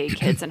gay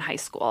kids in high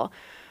school.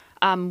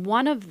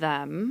 One of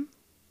them,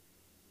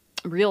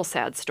 real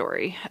sad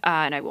story,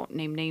 and I won't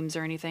name names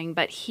or anything,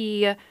 but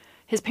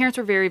his parents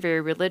were very,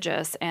 very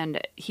religious,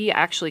 and he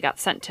actually got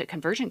sent to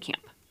conversion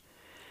camp.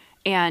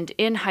 And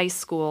in high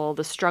school,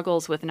 the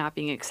struggles with not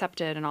being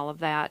accepted and all of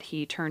that,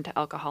 he turned to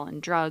alcohol and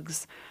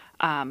drugs,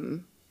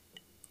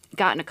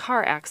 got in a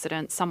car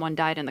accident. Someone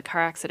died in the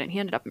car accident. He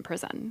ended up in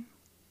prison.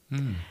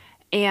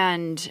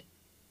 And,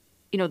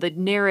 the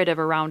narrative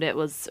around it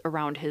was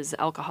around his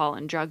alcohol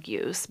and drug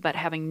use. But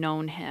having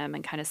known him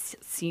and kind of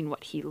seen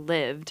what he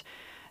lived,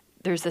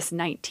 there's this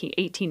 18,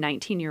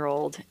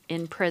 19-year-old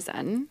in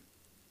prison.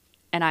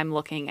 And I'm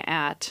looking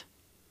at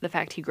the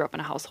fact he grew up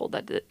in a household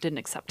that didn't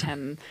accept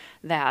him,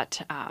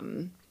 that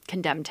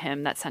condemned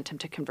him, that sent him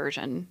to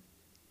conversion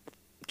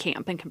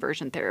camp and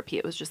conversion therapy.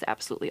 It was just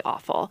absolutely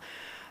awful.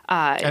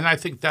 And I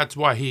think that's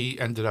why he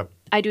ended up.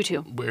 I do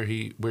too. Where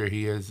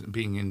he is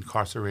being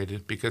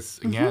incarcerated, because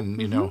again,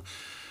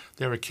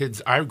 there were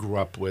kids I grew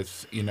up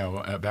with,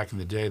 back in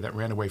the day that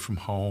ran away from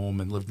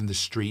home and lived in the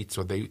streets,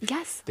 or they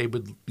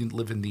would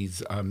live in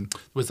these. There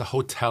was a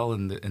hotel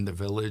in the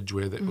village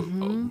where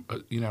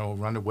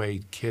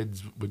runaway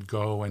kids would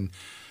go, and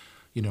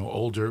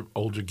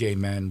older gay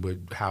men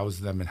would house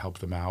them and help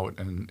them out,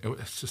 and it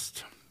was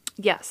just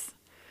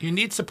You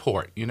need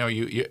support. I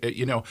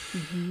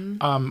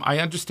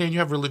understand you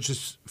have a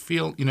religious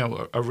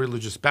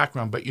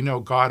background, but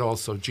God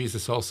also,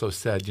 Jesus also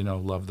said,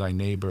 love thy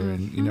neighbor,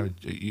 and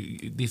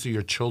these are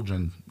your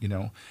children.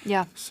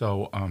 Yeah.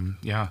 So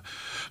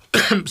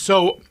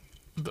So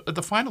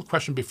the final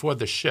question before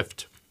the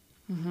shift,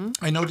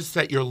 I noticed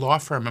that your law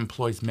firm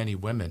employs many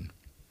women,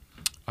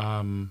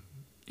 and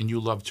you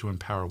love to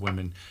empower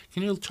women.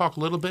 Can you talk a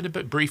little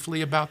bit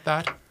briefly about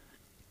that?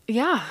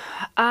 Yeah.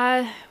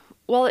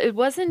 Well, it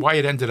wasn't why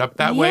it ended up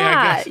that way,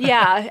 I guess.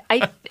 Yeah.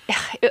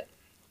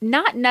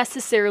 Not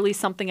necessarily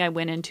something I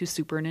went into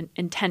super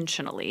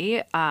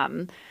intentionally.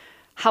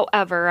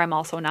 However, I'm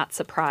also not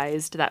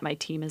surprised that my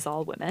team is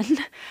all women.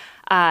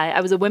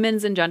 I was a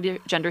women's and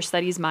gender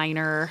studies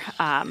minor.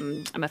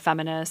 I'm a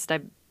feminist.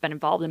 I've been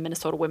involved in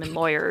Minnesota Women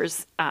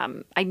Lawyers.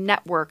 I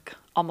network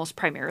almost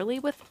primarily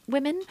with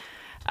women.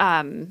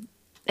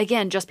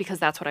 Again, just because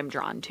that's what I'm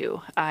drawn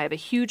to. I have a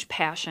huge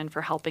passion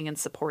for helping and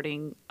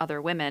supporting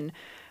other women.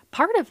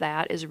 Part of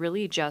that is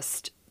really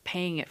just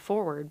paying it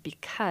forward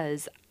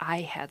because I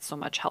had so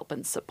much help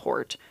and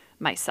support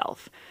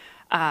myself.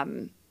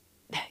 I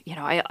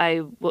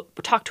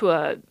talked to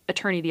an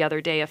attorney the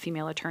other day, a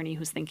female attorney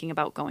who's thinking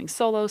about going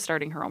solo,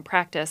 starting her own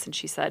practice. And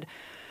she said,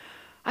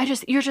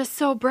 you're just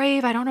so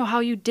brave. I don't know how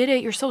you did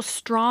it. You're so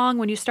strong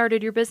when you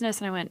started your business.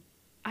 And I went,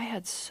 I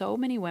had so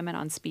many women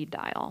on speed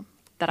dial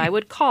that I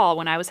would call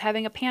when I was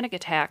having a panic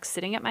attack,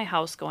 sitting at my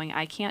house going,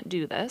 I can't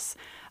do this.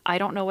 I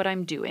don't know what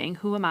I'm doing.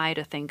 Who am I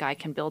to think I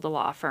can build a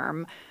law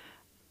firm?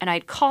 And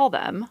I'd call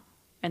them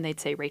and they'd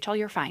say, Rachel,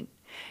 you're fine.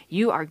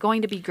 You are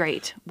going to be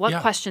great.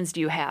 What questions do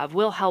you have?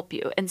 We'll help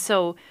you. And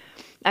so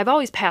I've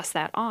always passed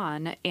that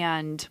on.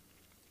 And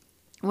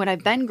when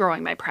I've been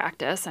growing my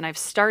practice and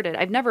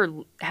I've never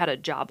had a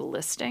job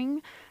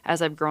listing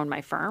as I've grown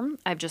my firm.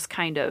 I've just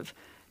kind of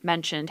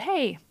mentioned,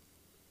 hey,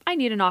 I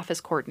need an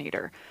office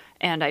coordinator.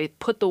 And I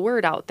put the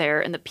word out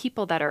there, and the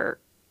people that are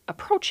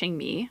approaching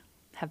me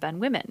have been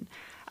women.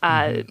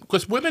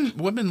 Because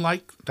women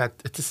like that.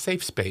 It's a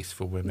safe space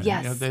for women.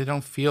 Yes. They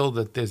don't feel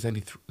that there's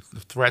any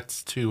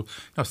threats to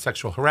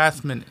sexual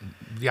harassment,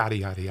 yada,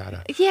 yada,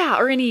 yada. Yeah,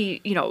 or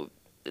any,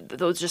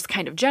 those just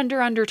kind of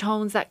gender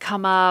undertones that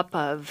come up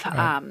of,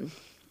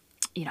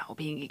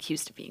 being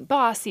accused of being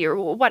bossy or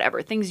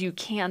whatever, things you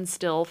can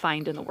still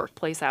find in the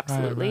workplace,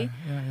 absolutely.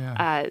 Right.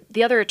 Yeah.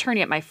 The other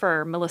attorney at my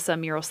firm, Melissa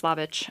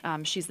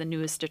Miroslavich, she's the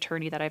newest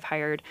attorney that I've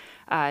hired,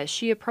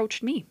 she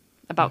approached me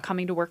about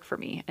coming to work for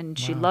me. And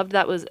she loved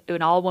that was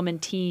an all-woman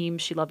team.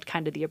 She loved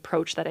kind of the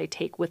approach that I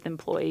take with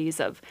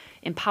employees of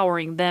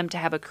empowering them to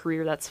have a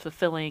career that's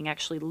fulfilling,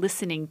 actually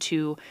listening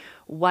to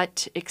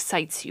what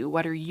excites you,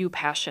 what are you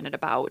passionate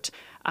about,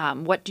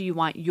 what do you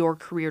want your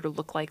career to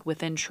look like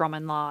within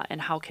Schromen Law, and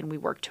how can we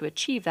work to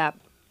achieve that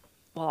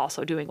while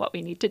also doing what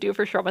we need to do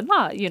for Schromen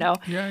Law,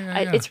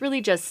 It's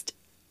really just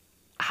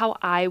how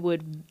I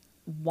would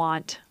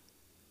want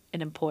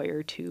an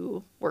employer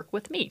to work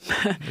with me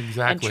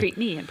and treat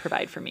me and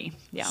provide for me.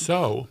 Yeah.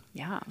 So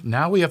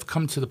now we have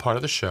come to the part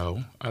of the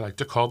show I like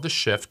to call the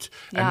shift,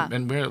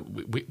 and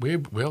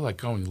we're like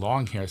going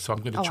long here. So I'm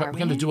going to we're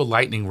going to do a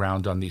lightning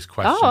round on these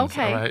questions. Oh,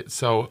 okay. All right.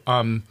 So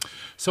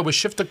we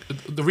shift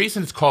the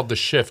reason it's called the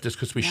shift is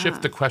because we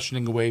shift the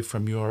questioning away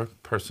from your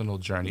personal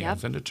journey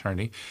as an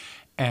attorney,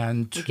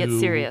 and to get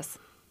serious.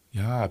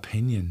 Yeah,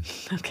 opinion.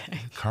 Okay.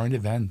 Current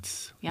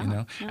events,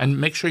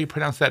 And make sure you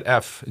pronounce that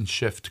F in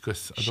shift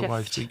because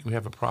otherwise we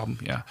have a problem.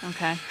 Yeah.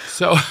 Okay.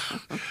 So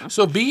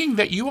being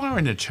that you are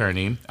an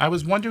attorney, I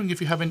was wondering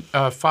if you haven't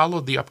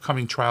followed the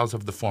upcoming trials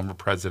of the former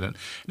president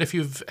and if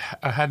you've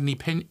had any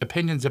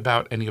opinions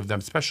about any of them,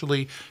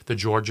 especially the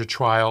Georgia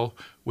trial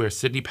where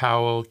Sidney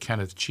Powell,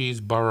 Kenneth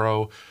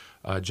Chesebro,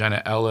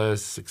 Jenna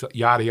Ellis,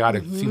 yada, yada.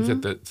 It seems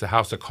that it's a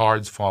house of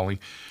cards falling.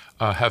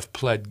 have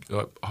pleaded.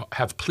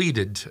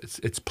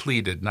 It's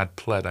pleaded, not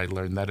pled. I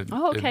learned that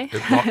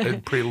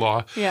in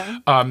pre-law. Yeah.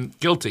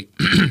 Guilty.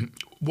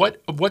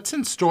 What's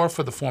in store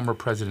for the former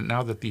president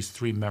now that these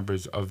 3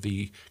 members of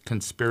the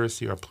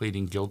conspiracy are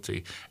pleading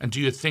guilty? And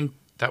do you think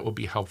that will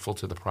be helpful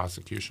to the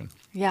prosecution?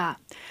 Yeah.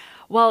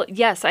 Well,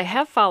 yes, I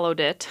have followed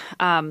it.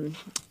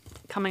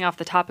 Coming off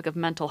the topic of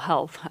mental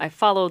health, I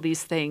follow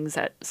these things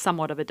at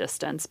somewhat of a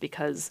distance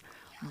because,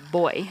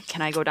 boy,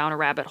 can I go down a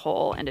rabbit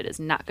hole, and it is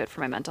not good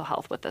for my mental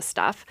health with this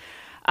stuff.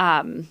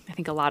 I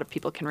think a lot of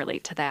people can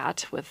relate to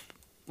that with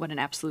what an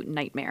absolute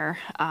nightmare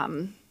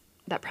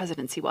that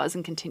presidency was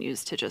and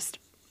continues to just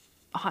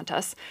haunt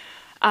us.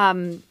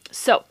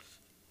 So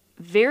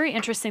very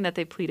interesting that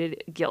they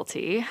pleaded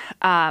guilty.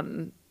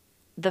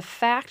 The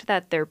fact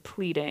that they're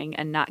pleading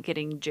and not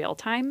getting jail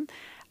time,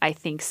 I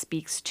think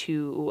speaks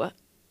to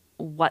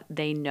what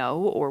they know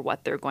or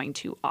what they're going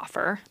to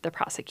offer the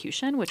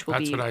prosecution, which will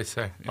That's what I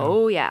say. Yeah.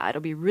 Oh, yeah.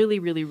 It'll be really,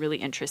 really, really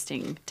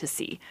interesting to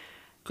see.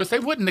 Because they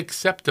wouldn't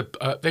accept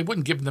they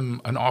wouldn't give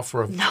them an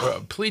offer of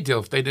a plea deal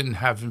if they didn't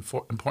have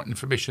important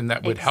information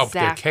that would help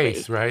their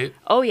case, right?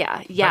 Oh,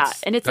 yeah. Yeah.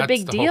 And it's a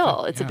big the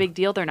deal. It's a big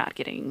deal they're not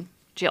getting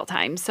jail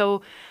time.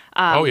 So,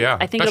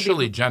 I think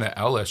especially Jenna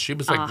Ellis. She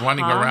was like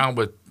running around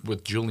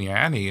with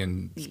Giuliani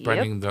and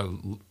spreading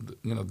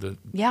the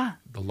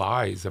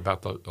lies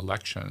about the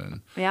election.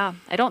 And yeah,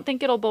 I don't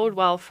think it'll bode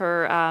well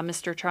for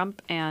Mr.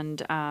 Trump,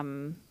 and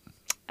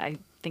I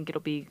think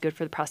it'll be good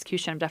for the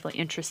prosecution. I'm definitely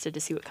interested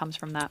to see what comes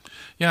from that.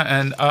 Yeah,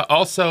 and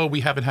also we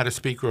haven't had a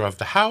Speaker of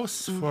the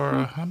House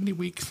for how many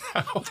weeks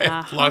now?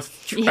 I've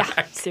lost track.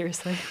 Yeah,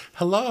 seriously.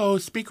 Hello,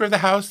 Speaker of the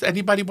House.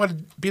 Anybody want to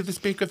be the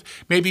Speaker?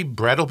 Maybe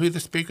Brett will be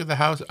the Speaker of the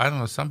House. I don't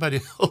know.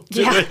 Somebody will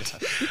do it.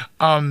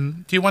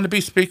 Do you want to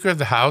be Speaker of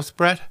the House,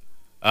 Brett?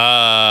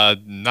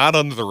 Not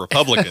under the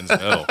Republicans,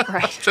 no.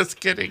 Right. Just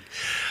kidding.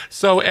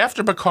 So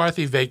after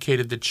McCarthy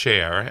vacated the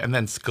chair, and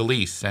then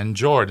Scalise and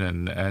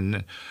Jordan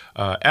and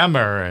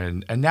Emmer,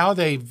 and now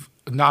they've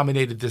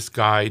nominated this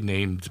guy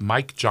named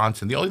Mike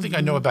Johnson. The only thing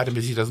I know about him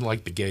is he doesn't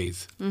like the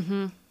gays.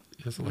 Mm-hmm.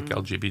 He doesn't like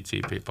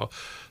LGBT people.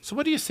 So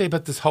what do you say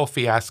about this whole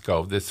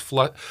fiasco?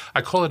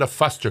 I call it a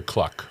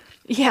fustercluck.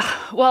 Yeah,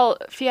 well,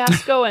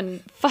 fiasco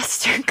and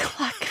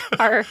fustercluck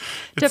are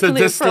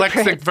definitely it's a dyslexic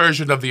appropriate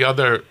version of the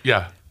other,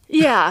 yeah.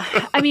 Yeah,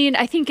 I mean,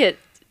 I think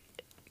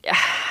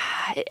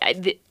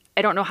I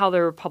don't know how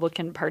the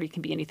Republican Party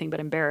can be anything but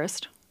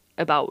embarrassed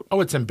about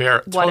it's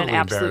embarrassing. What an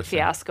absolute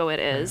fiasco it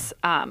is.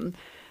 Yeah. I'm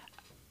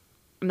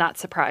not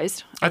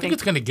surprised. I think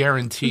it's going to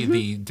guarantee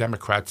the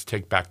Democrats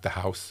take back the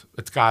House.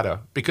 It's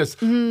gotta, because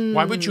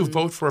why would you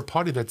vote for a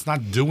party that's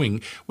not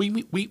doing?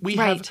 We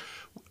right.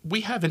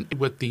 have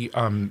with the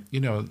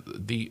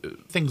the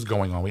things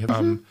going on. We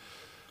have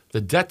the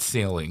debt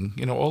ceiling.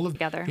 All of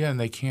together. Yeah, and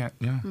they can't.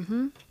 Yeah.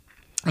 Mm-hmm.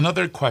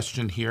 Another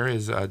question here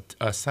is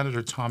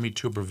Senator Tommy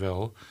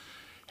Tuberville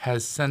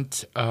has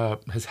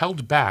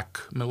held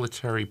back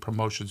military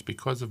promotions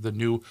because of the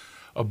new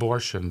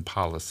abortion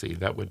policy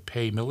that would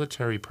pay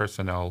military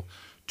personnel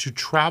to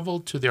travel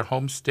to their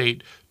home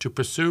state to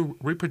pursue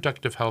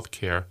reproductive health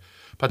care.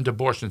 But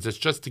abortions, it's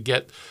just to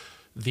get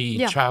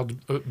the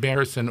child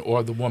bearer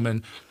or the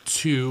woman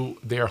to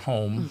their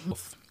home. Mm-hmm.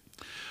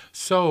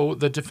 So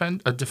the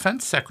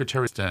defense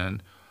secretary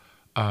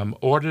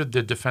ordered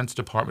the Defense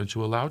Department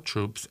to allow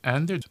troops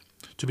and their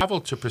to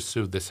travel to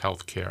pursue this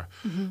health care.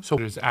 Mm-hmm. So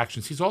there's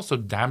actions. He's also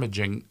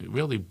damaging,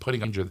 really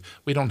putting under.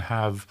 We don't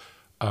have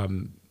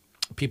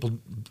people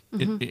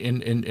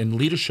in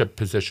leadership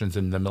positions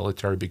in the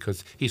military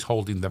because he's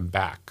holding them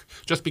back.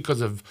 Just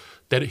because of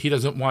that, he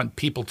doesn't want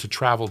people to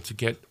travel to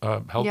get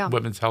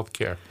women's health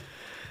care.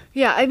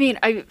 Yeah, I mean,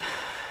 I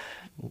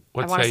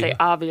want to say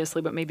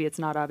obviously, but maybe it's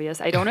not obvious.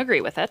 I don't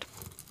agree with it.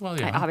 Well,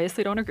 yeah. I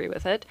obviously don't agree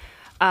with it.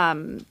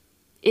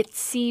 It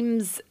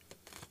seems,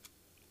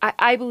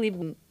 I believe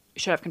we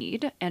should have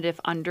need, and if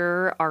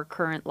under our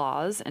current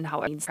laws and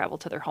how it means travel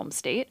to their home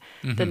state,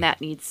 then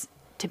that needs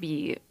to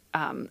be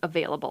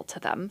available to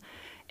them.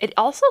 It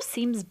also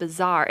seems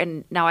bizarre,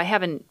 and now I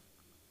haven't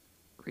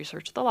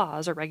researched the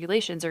laws or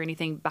regulations or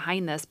anything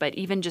behind this, but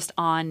even just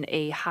on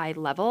a high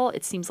level,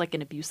 it seems like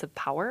an abuse of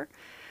power.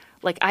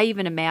 Like I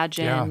even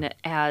imagine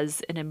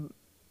as an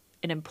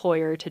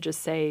employer to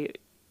just say,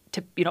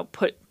 to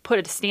put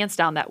a stance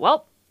down that,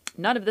 well,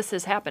 none of this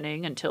is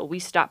happening until we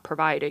stop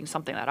providing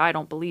something that I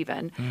don't believe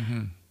in.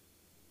 Mm-hmm.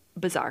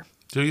 Bizarre.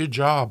 Do your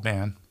job,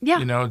 man.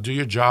 Yeah. Do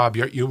your job.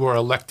 You were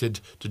elected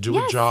to do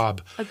a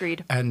job.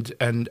 Agreed. And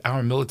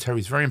our military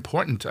is very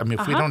important. I mean,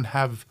 if we don't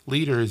have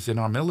leaders in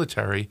our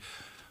military,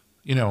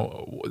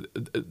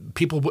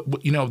 people,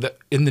 that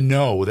in the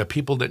know, that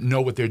people that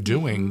know what they're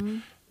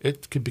doing,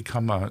 it could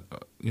become a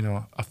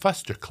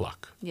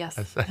fustercluck. Yes,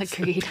 as I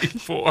agreed. said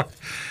before.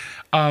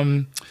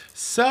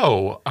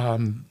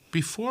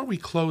 Before we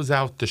close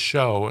out the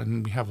show,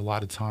 and we have a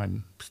lot of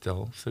time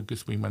still, so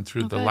because we went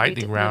through the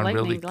lightning round, we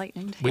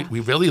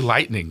really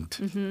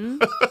lightninged,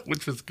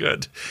 which was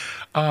good.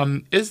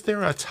 Is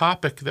there a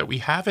topic that we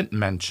haven't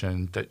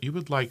mentioned that you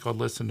would like our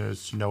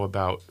listeners to know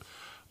about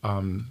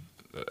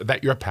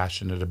that you're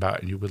passionate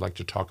about and you would like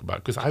to talk about?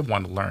 Because I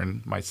want to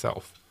learn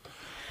myself.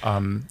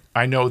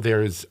 I know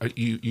there's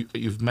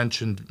you've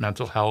mentioned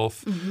mental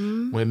health,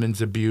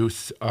 women's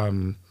abuse,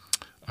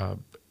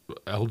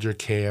 elder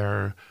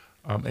care.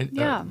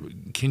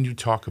 Can you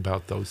talk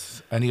about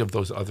any of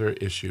those other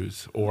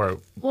issues, or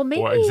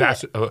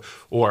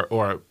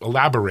or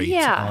elaborate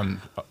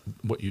on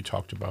what you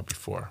talked about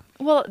before?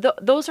 Well,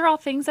 those are all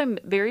things I'm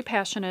very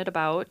passionate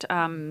about,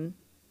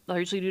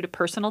 largely due to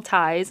personal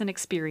ties and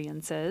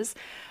experiences.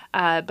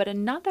 But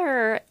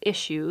another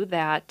issue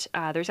that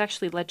there's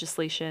actually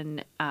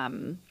legislation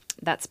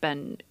that's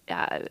been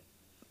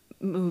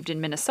moved in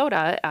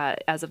Minnesota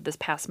as of this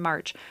past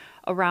March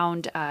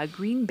around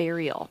green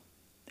burial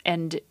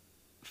and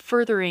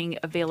furthering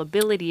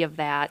availability of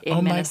that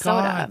in Minnesota.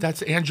 Oh my God,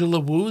 that's Angela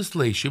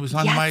Woosley. She was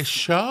on my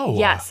show.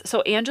 Yes.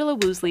 So Angela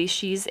Woosley,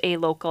 she's a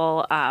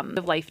local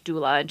life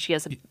doula, and she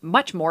has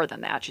much more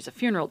than that. She's a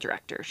funeral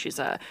director. She's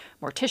a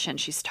mortician.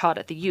 She's taught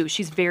at the U.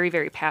 She's very,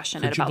 very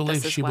passionate about this as well. Could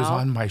you believe she was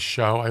on my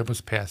show? I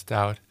almost passed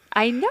out.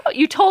 I know.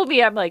 You told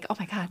me. I'm like, oh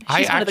my God.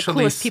 She's one of the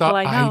coolest people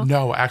I know. I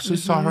know. I actually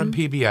saw her on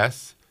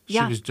PBS. She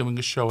was doing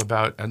a show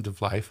about end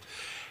of life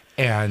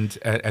and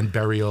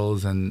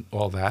burials and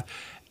all that.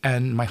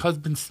 And my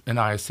husband and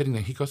I are sitting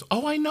there. He goes,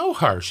 "Oh, I know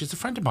her. She's a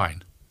friend of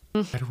mine."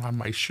 Had her on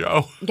my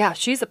show. Yeah,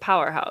 she's a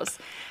powerhouse.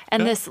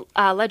 And this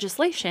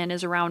legislation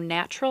is around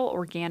natural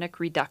organic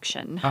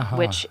reduction,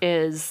 which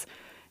is,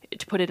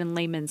 to put it in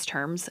layman's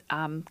terms,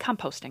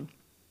 composting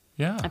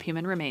of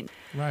human remains.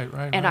 Right.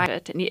 And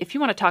if you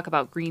want to talk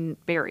about green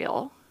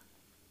burial,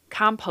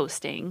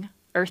 composting,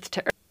 earth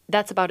to earth,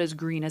 that's about as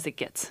green as it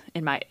gets,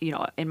 in my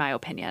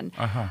opinion.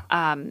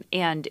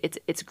 And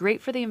it's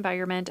great for the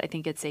environment. I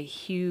think it's a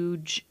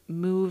huge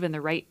move in the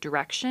right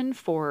direction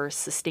for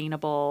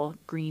sustainable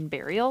green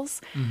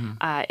burials.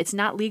 It's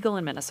not legal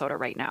in Minnesota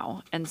right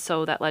now, and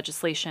so that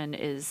legislation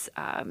is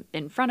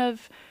in front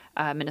of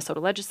Minnesota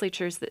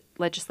legislators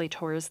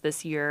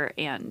this year,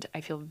 and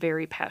I feel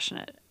very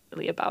passionate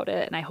about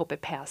it, and I hope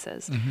it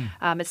passes.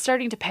 It's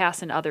starting to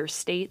pass in other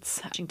states,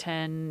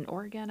 Washington,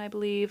 Oregon, I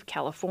believe,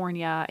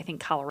 California, I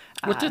think Colorado.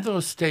 What do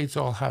those states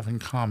all have in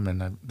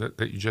common that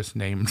you just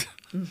named?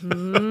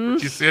 Do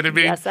you see what I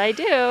mean? Yes, I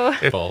do.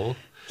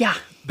 Yeah.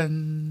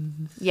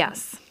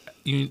 Yes.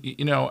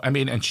 You know, I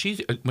mean, and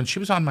when she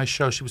was on my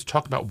show, she was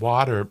talking about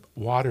water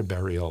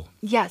burial.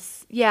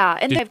 Yes, yeah.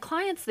 And I have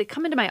clients, they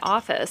come into my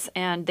office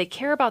and they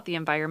care about the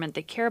environment,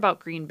 they care about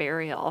green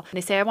burial. And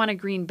they say, I want a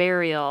green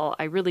burial.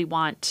 I really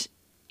want,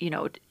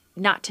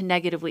 not to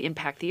negatively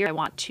impact the earth. I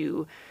want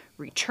to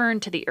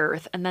return to the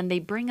earth. And then they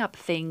bring up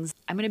things,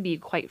 I'm going to be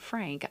quite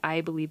frank,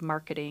 I believe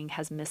marketing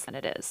has missed than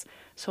it is.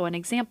 So an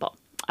example.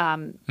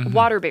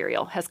 Water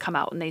burial has come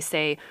out and they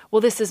say,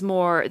 well, this is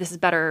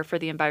better for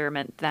the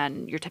environment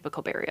than your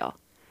typical burial.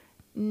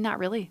 Not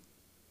really,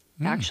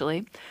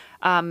 actually.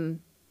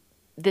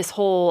 This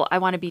whole, I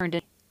want to be turned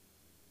in,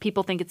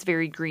 people think it's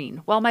very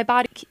green. Well,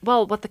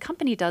 what the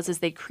company does is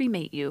they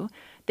cremate you.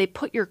 They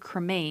put your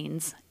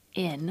cremains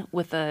in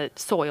with the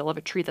soil of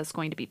a tree that's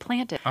going to be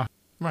planted.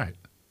 Right.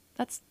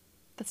 That's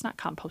not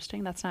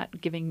composting. That's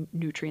not giving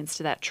nutrients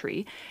to that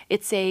tree.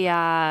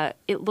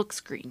 It looks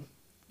green,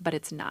 but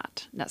it's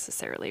not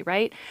necessarily,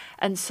 right?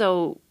 And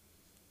so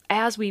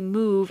as we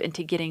move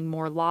into getting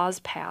more laws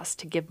passed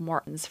to give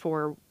more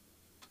for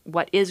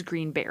what is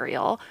green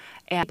burial,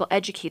 and people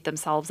educate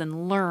themselves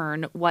and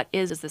learn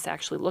does this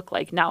actually look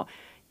like. Now,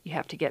 you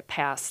have to get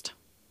past,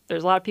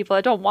 there's a lot of people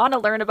that don't want to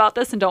learn about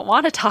this and don't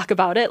want to talk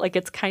about it. Like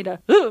it's kind of,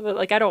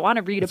 like I don't want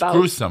to read about it.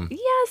 It's gruesome.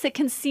 Yes, it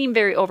can seem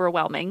very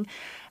overwhelming.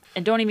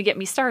 And don't even get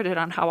me started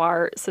on how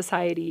our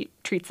society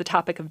treats the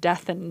topic of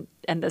death and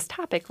this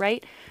topic,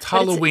 right? It's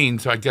Halloween,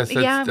 so I guess we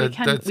can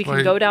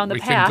go down the path. We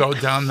can go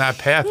down that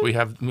path. We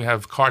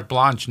have carte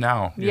blanche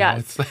now.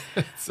 Yes.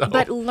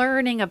 But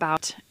learning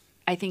about,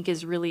 I think,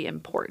 is really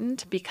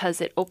important because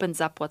it opens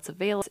up what's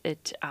available,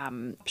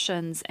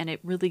 options, and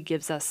it really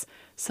gives us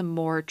some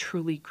more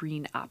truly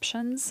green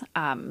options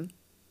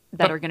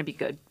that are going to be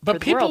good for the world.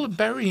 But people are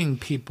burying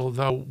people,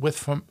 though, with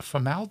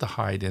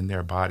formaldehyde in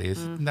their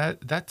bodies.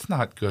 That's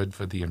not good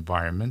for the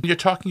environment. You're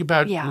talking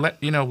about,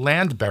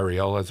 land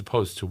burial as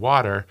opposed to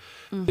water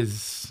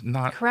is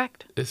not...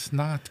 Correct. It's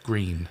not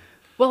green.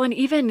 Well, and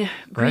even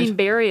green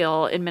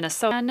burial in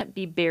Minnesota can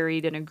be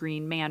buried in a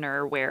green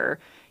manner where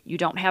you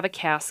don't have a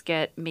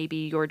casket,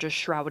 maybe you're just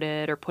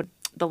shrouded or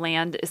the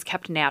land is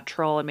kept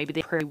natural and maybe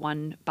they put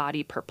one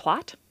body per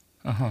plot.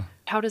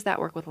 How does that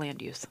work with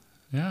land use?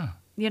 Yeah.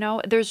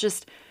 There's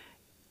just,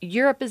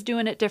 Europe is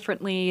doing it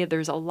differently.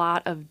 There's a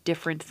lot of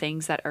different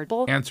things that are.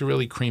 Answer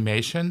really,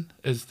 cremation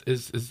is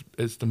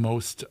the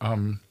most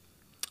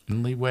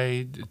friendly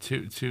way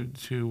to.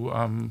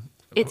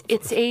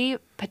 It's a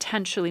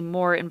potentially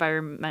more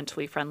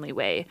environmentally friendly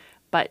way,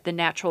 but the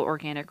natural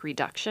organic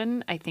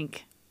reduction, I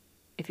think,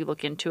 if you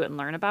look into it and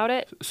learn about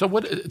it. So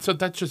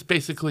that's just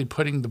basically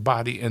putting the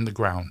body in the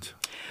ground,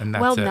 and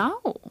that's it. No.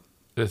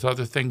 There's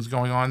other things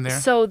going on there?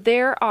 So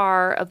there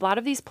are a lot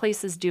of these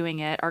places doing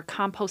it are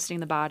composting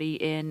the body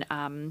in,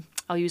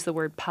 I'll use the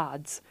word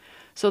pods.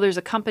 So there's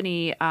a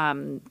company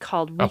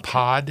called A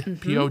pod,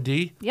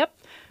 P-O-D? Yep.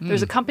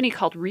 There's a company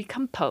called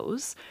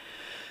Recompose.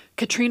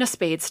 Katrina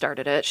Spade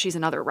started it. She's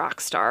another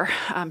rock star.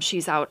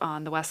 She's out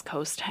on the West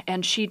Coast,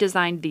 and she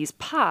designed these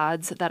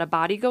pods that a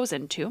body goes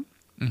into.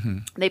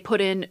 They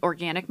put in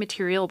organic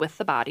material with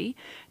the body.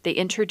 They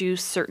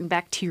introduce certain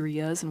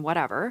bacterias and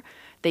whatever.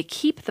 They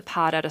keep the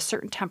pod at a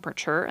certain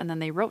temperature, and then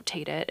they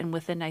rotate it. And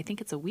within, I think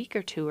it's a week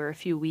or two or a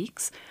few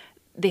weeks,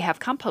 they have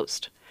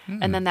compost.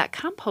 And then that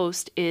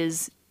compost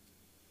is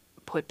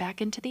put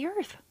back into the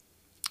earth.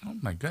 Oh,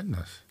 my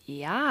goodness.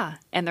 Yeah.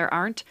 And there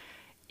aren't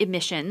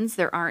emissions.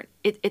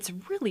 It's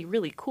really,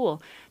 really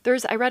cool.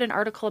 I read an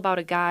article about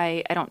a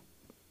guy, I don't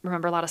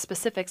remember a lot of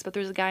specifics, but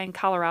there's a guy in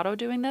Colorado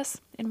doing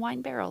this in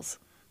wine barrels.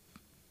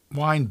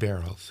 Wine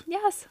barrels.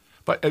 Yes.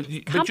 But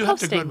you have to go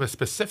to Composting. a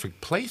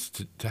specific place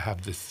to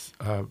have this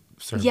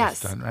service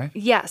done, right?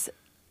 Yes.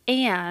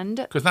 And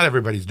Because not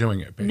everybody's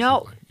doing it, basically.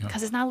 no, you know.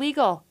 because it's not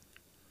legal.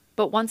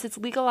 But once it's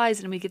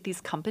legalized and we get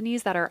these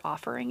companies that are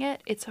offering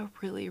it, it's a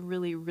really,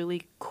 really,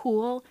 really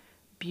cool,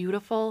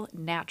 beautiful,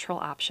 natural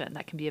option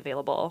that can be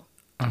available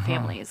to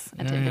families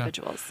and to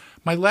individuals.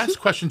 My last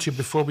question to you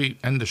before we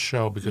end the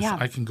show, because Yeah.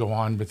 I can go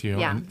on with you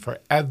Yeah. and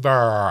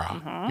forever.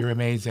 You're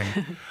amazing.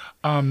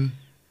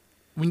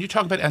 When you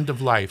talk about end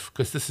of life,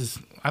 because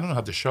I don't know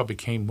how the show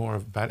became more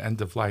about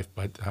end of life,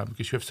 but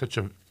because you have such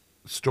a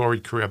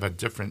storied career about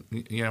different,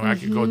 I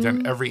could go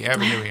down every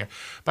avenue here.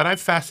 But I'm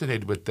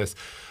fascinated with this.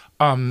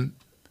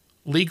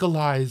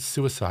 Legalized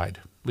suicide,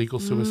 legal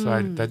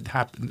suicide that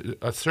happened.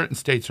 Certain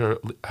states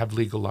have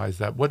legalized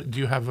that. Do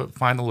you have a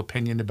final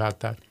opinion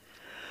about that?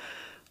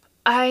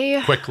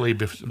 Quickly,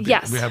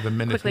 Yes. we have a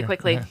minute here.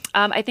 Quickly. Okay.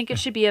 I think it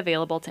should be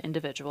available to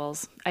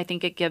individuals. I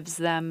think it gives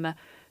them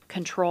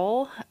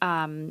control,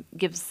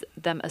 gives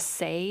them a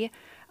say,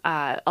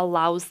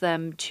 allows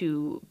them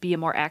to be a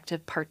more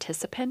active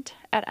participant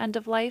at end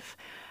of life.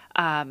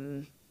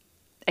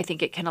 I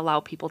think it can allow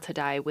people to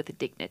die with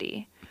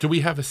dignity. Do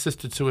we have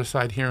assisted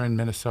suicide here in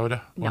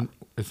Minnesota? No.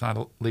 It's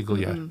not legal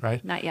yet,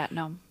 right? Not yet,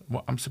 no.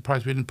 Well, I'm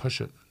surprised we didn't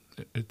push it.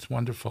 It's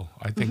wonderful,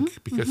 I think,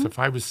 Mm-hmm. because if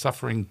I was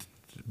suffering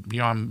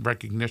beyond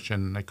recognition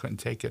and I couldn't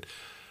take it,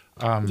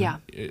 Yeah.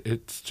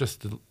 it's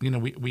just,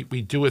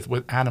 we do it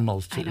with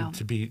animals I know.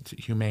 to be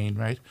humane,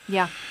 right?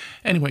 Yeah.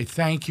 Anyway,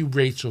 thank you,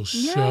 Rachel,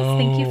 Yes, so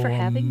thank you for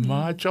having me.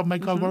 much. Oh, my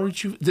God,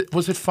 weren't you?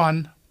 Was it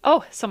fun?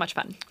 Oh, so much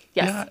fun.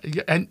 Yes.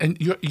 Yeah, and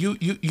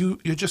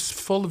you're just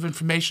full of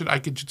information.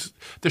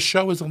 The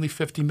show is only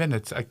 50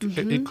 minutes.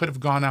 It could have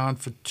gone on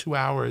for 2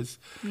 hours.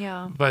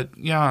 Yeah. But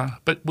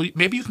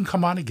maybe you can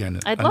come on again.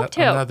 I'd love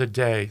to. Another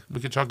day. We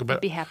could talk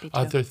about be happy to.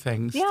 other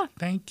things. Yeah.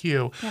 Thank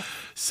you. Yeah.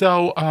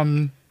 So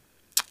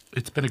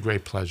it's been a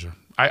great pleasure.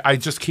 I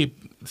just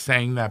keep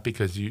saying that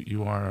because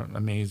you are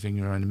amazing.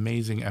 You're an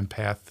amazing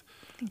empath.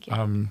 Thank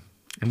you.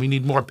 And we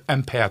need more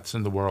empaths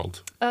in the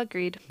world.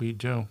 Agreed. We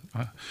do.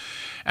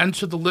 And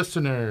to the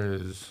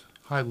listeners,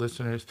 hi,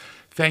 listeners,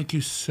 thank you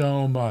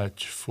so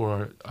much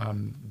for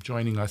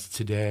joining us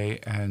today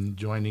and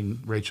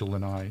joining Rachel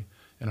and I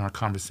in our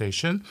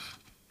conversation.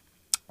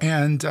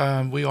 And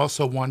we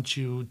also want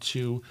you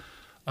to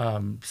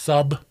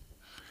sub.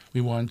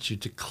 We want you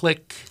to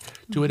click,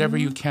 do whatever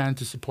you can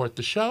to support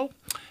the show.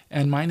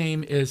 And my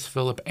name is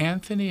Philip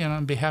Anthony, and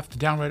on behalf of the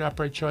Downright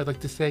Upright Show, I'd like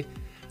to say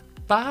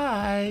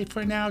bye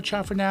for now.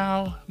 Ciao for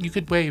now. You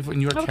could wave in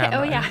your camera.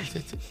 Oh, yeah.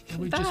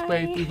 We just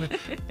Bye. wave.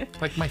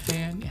 Like my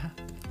fan. Yeah.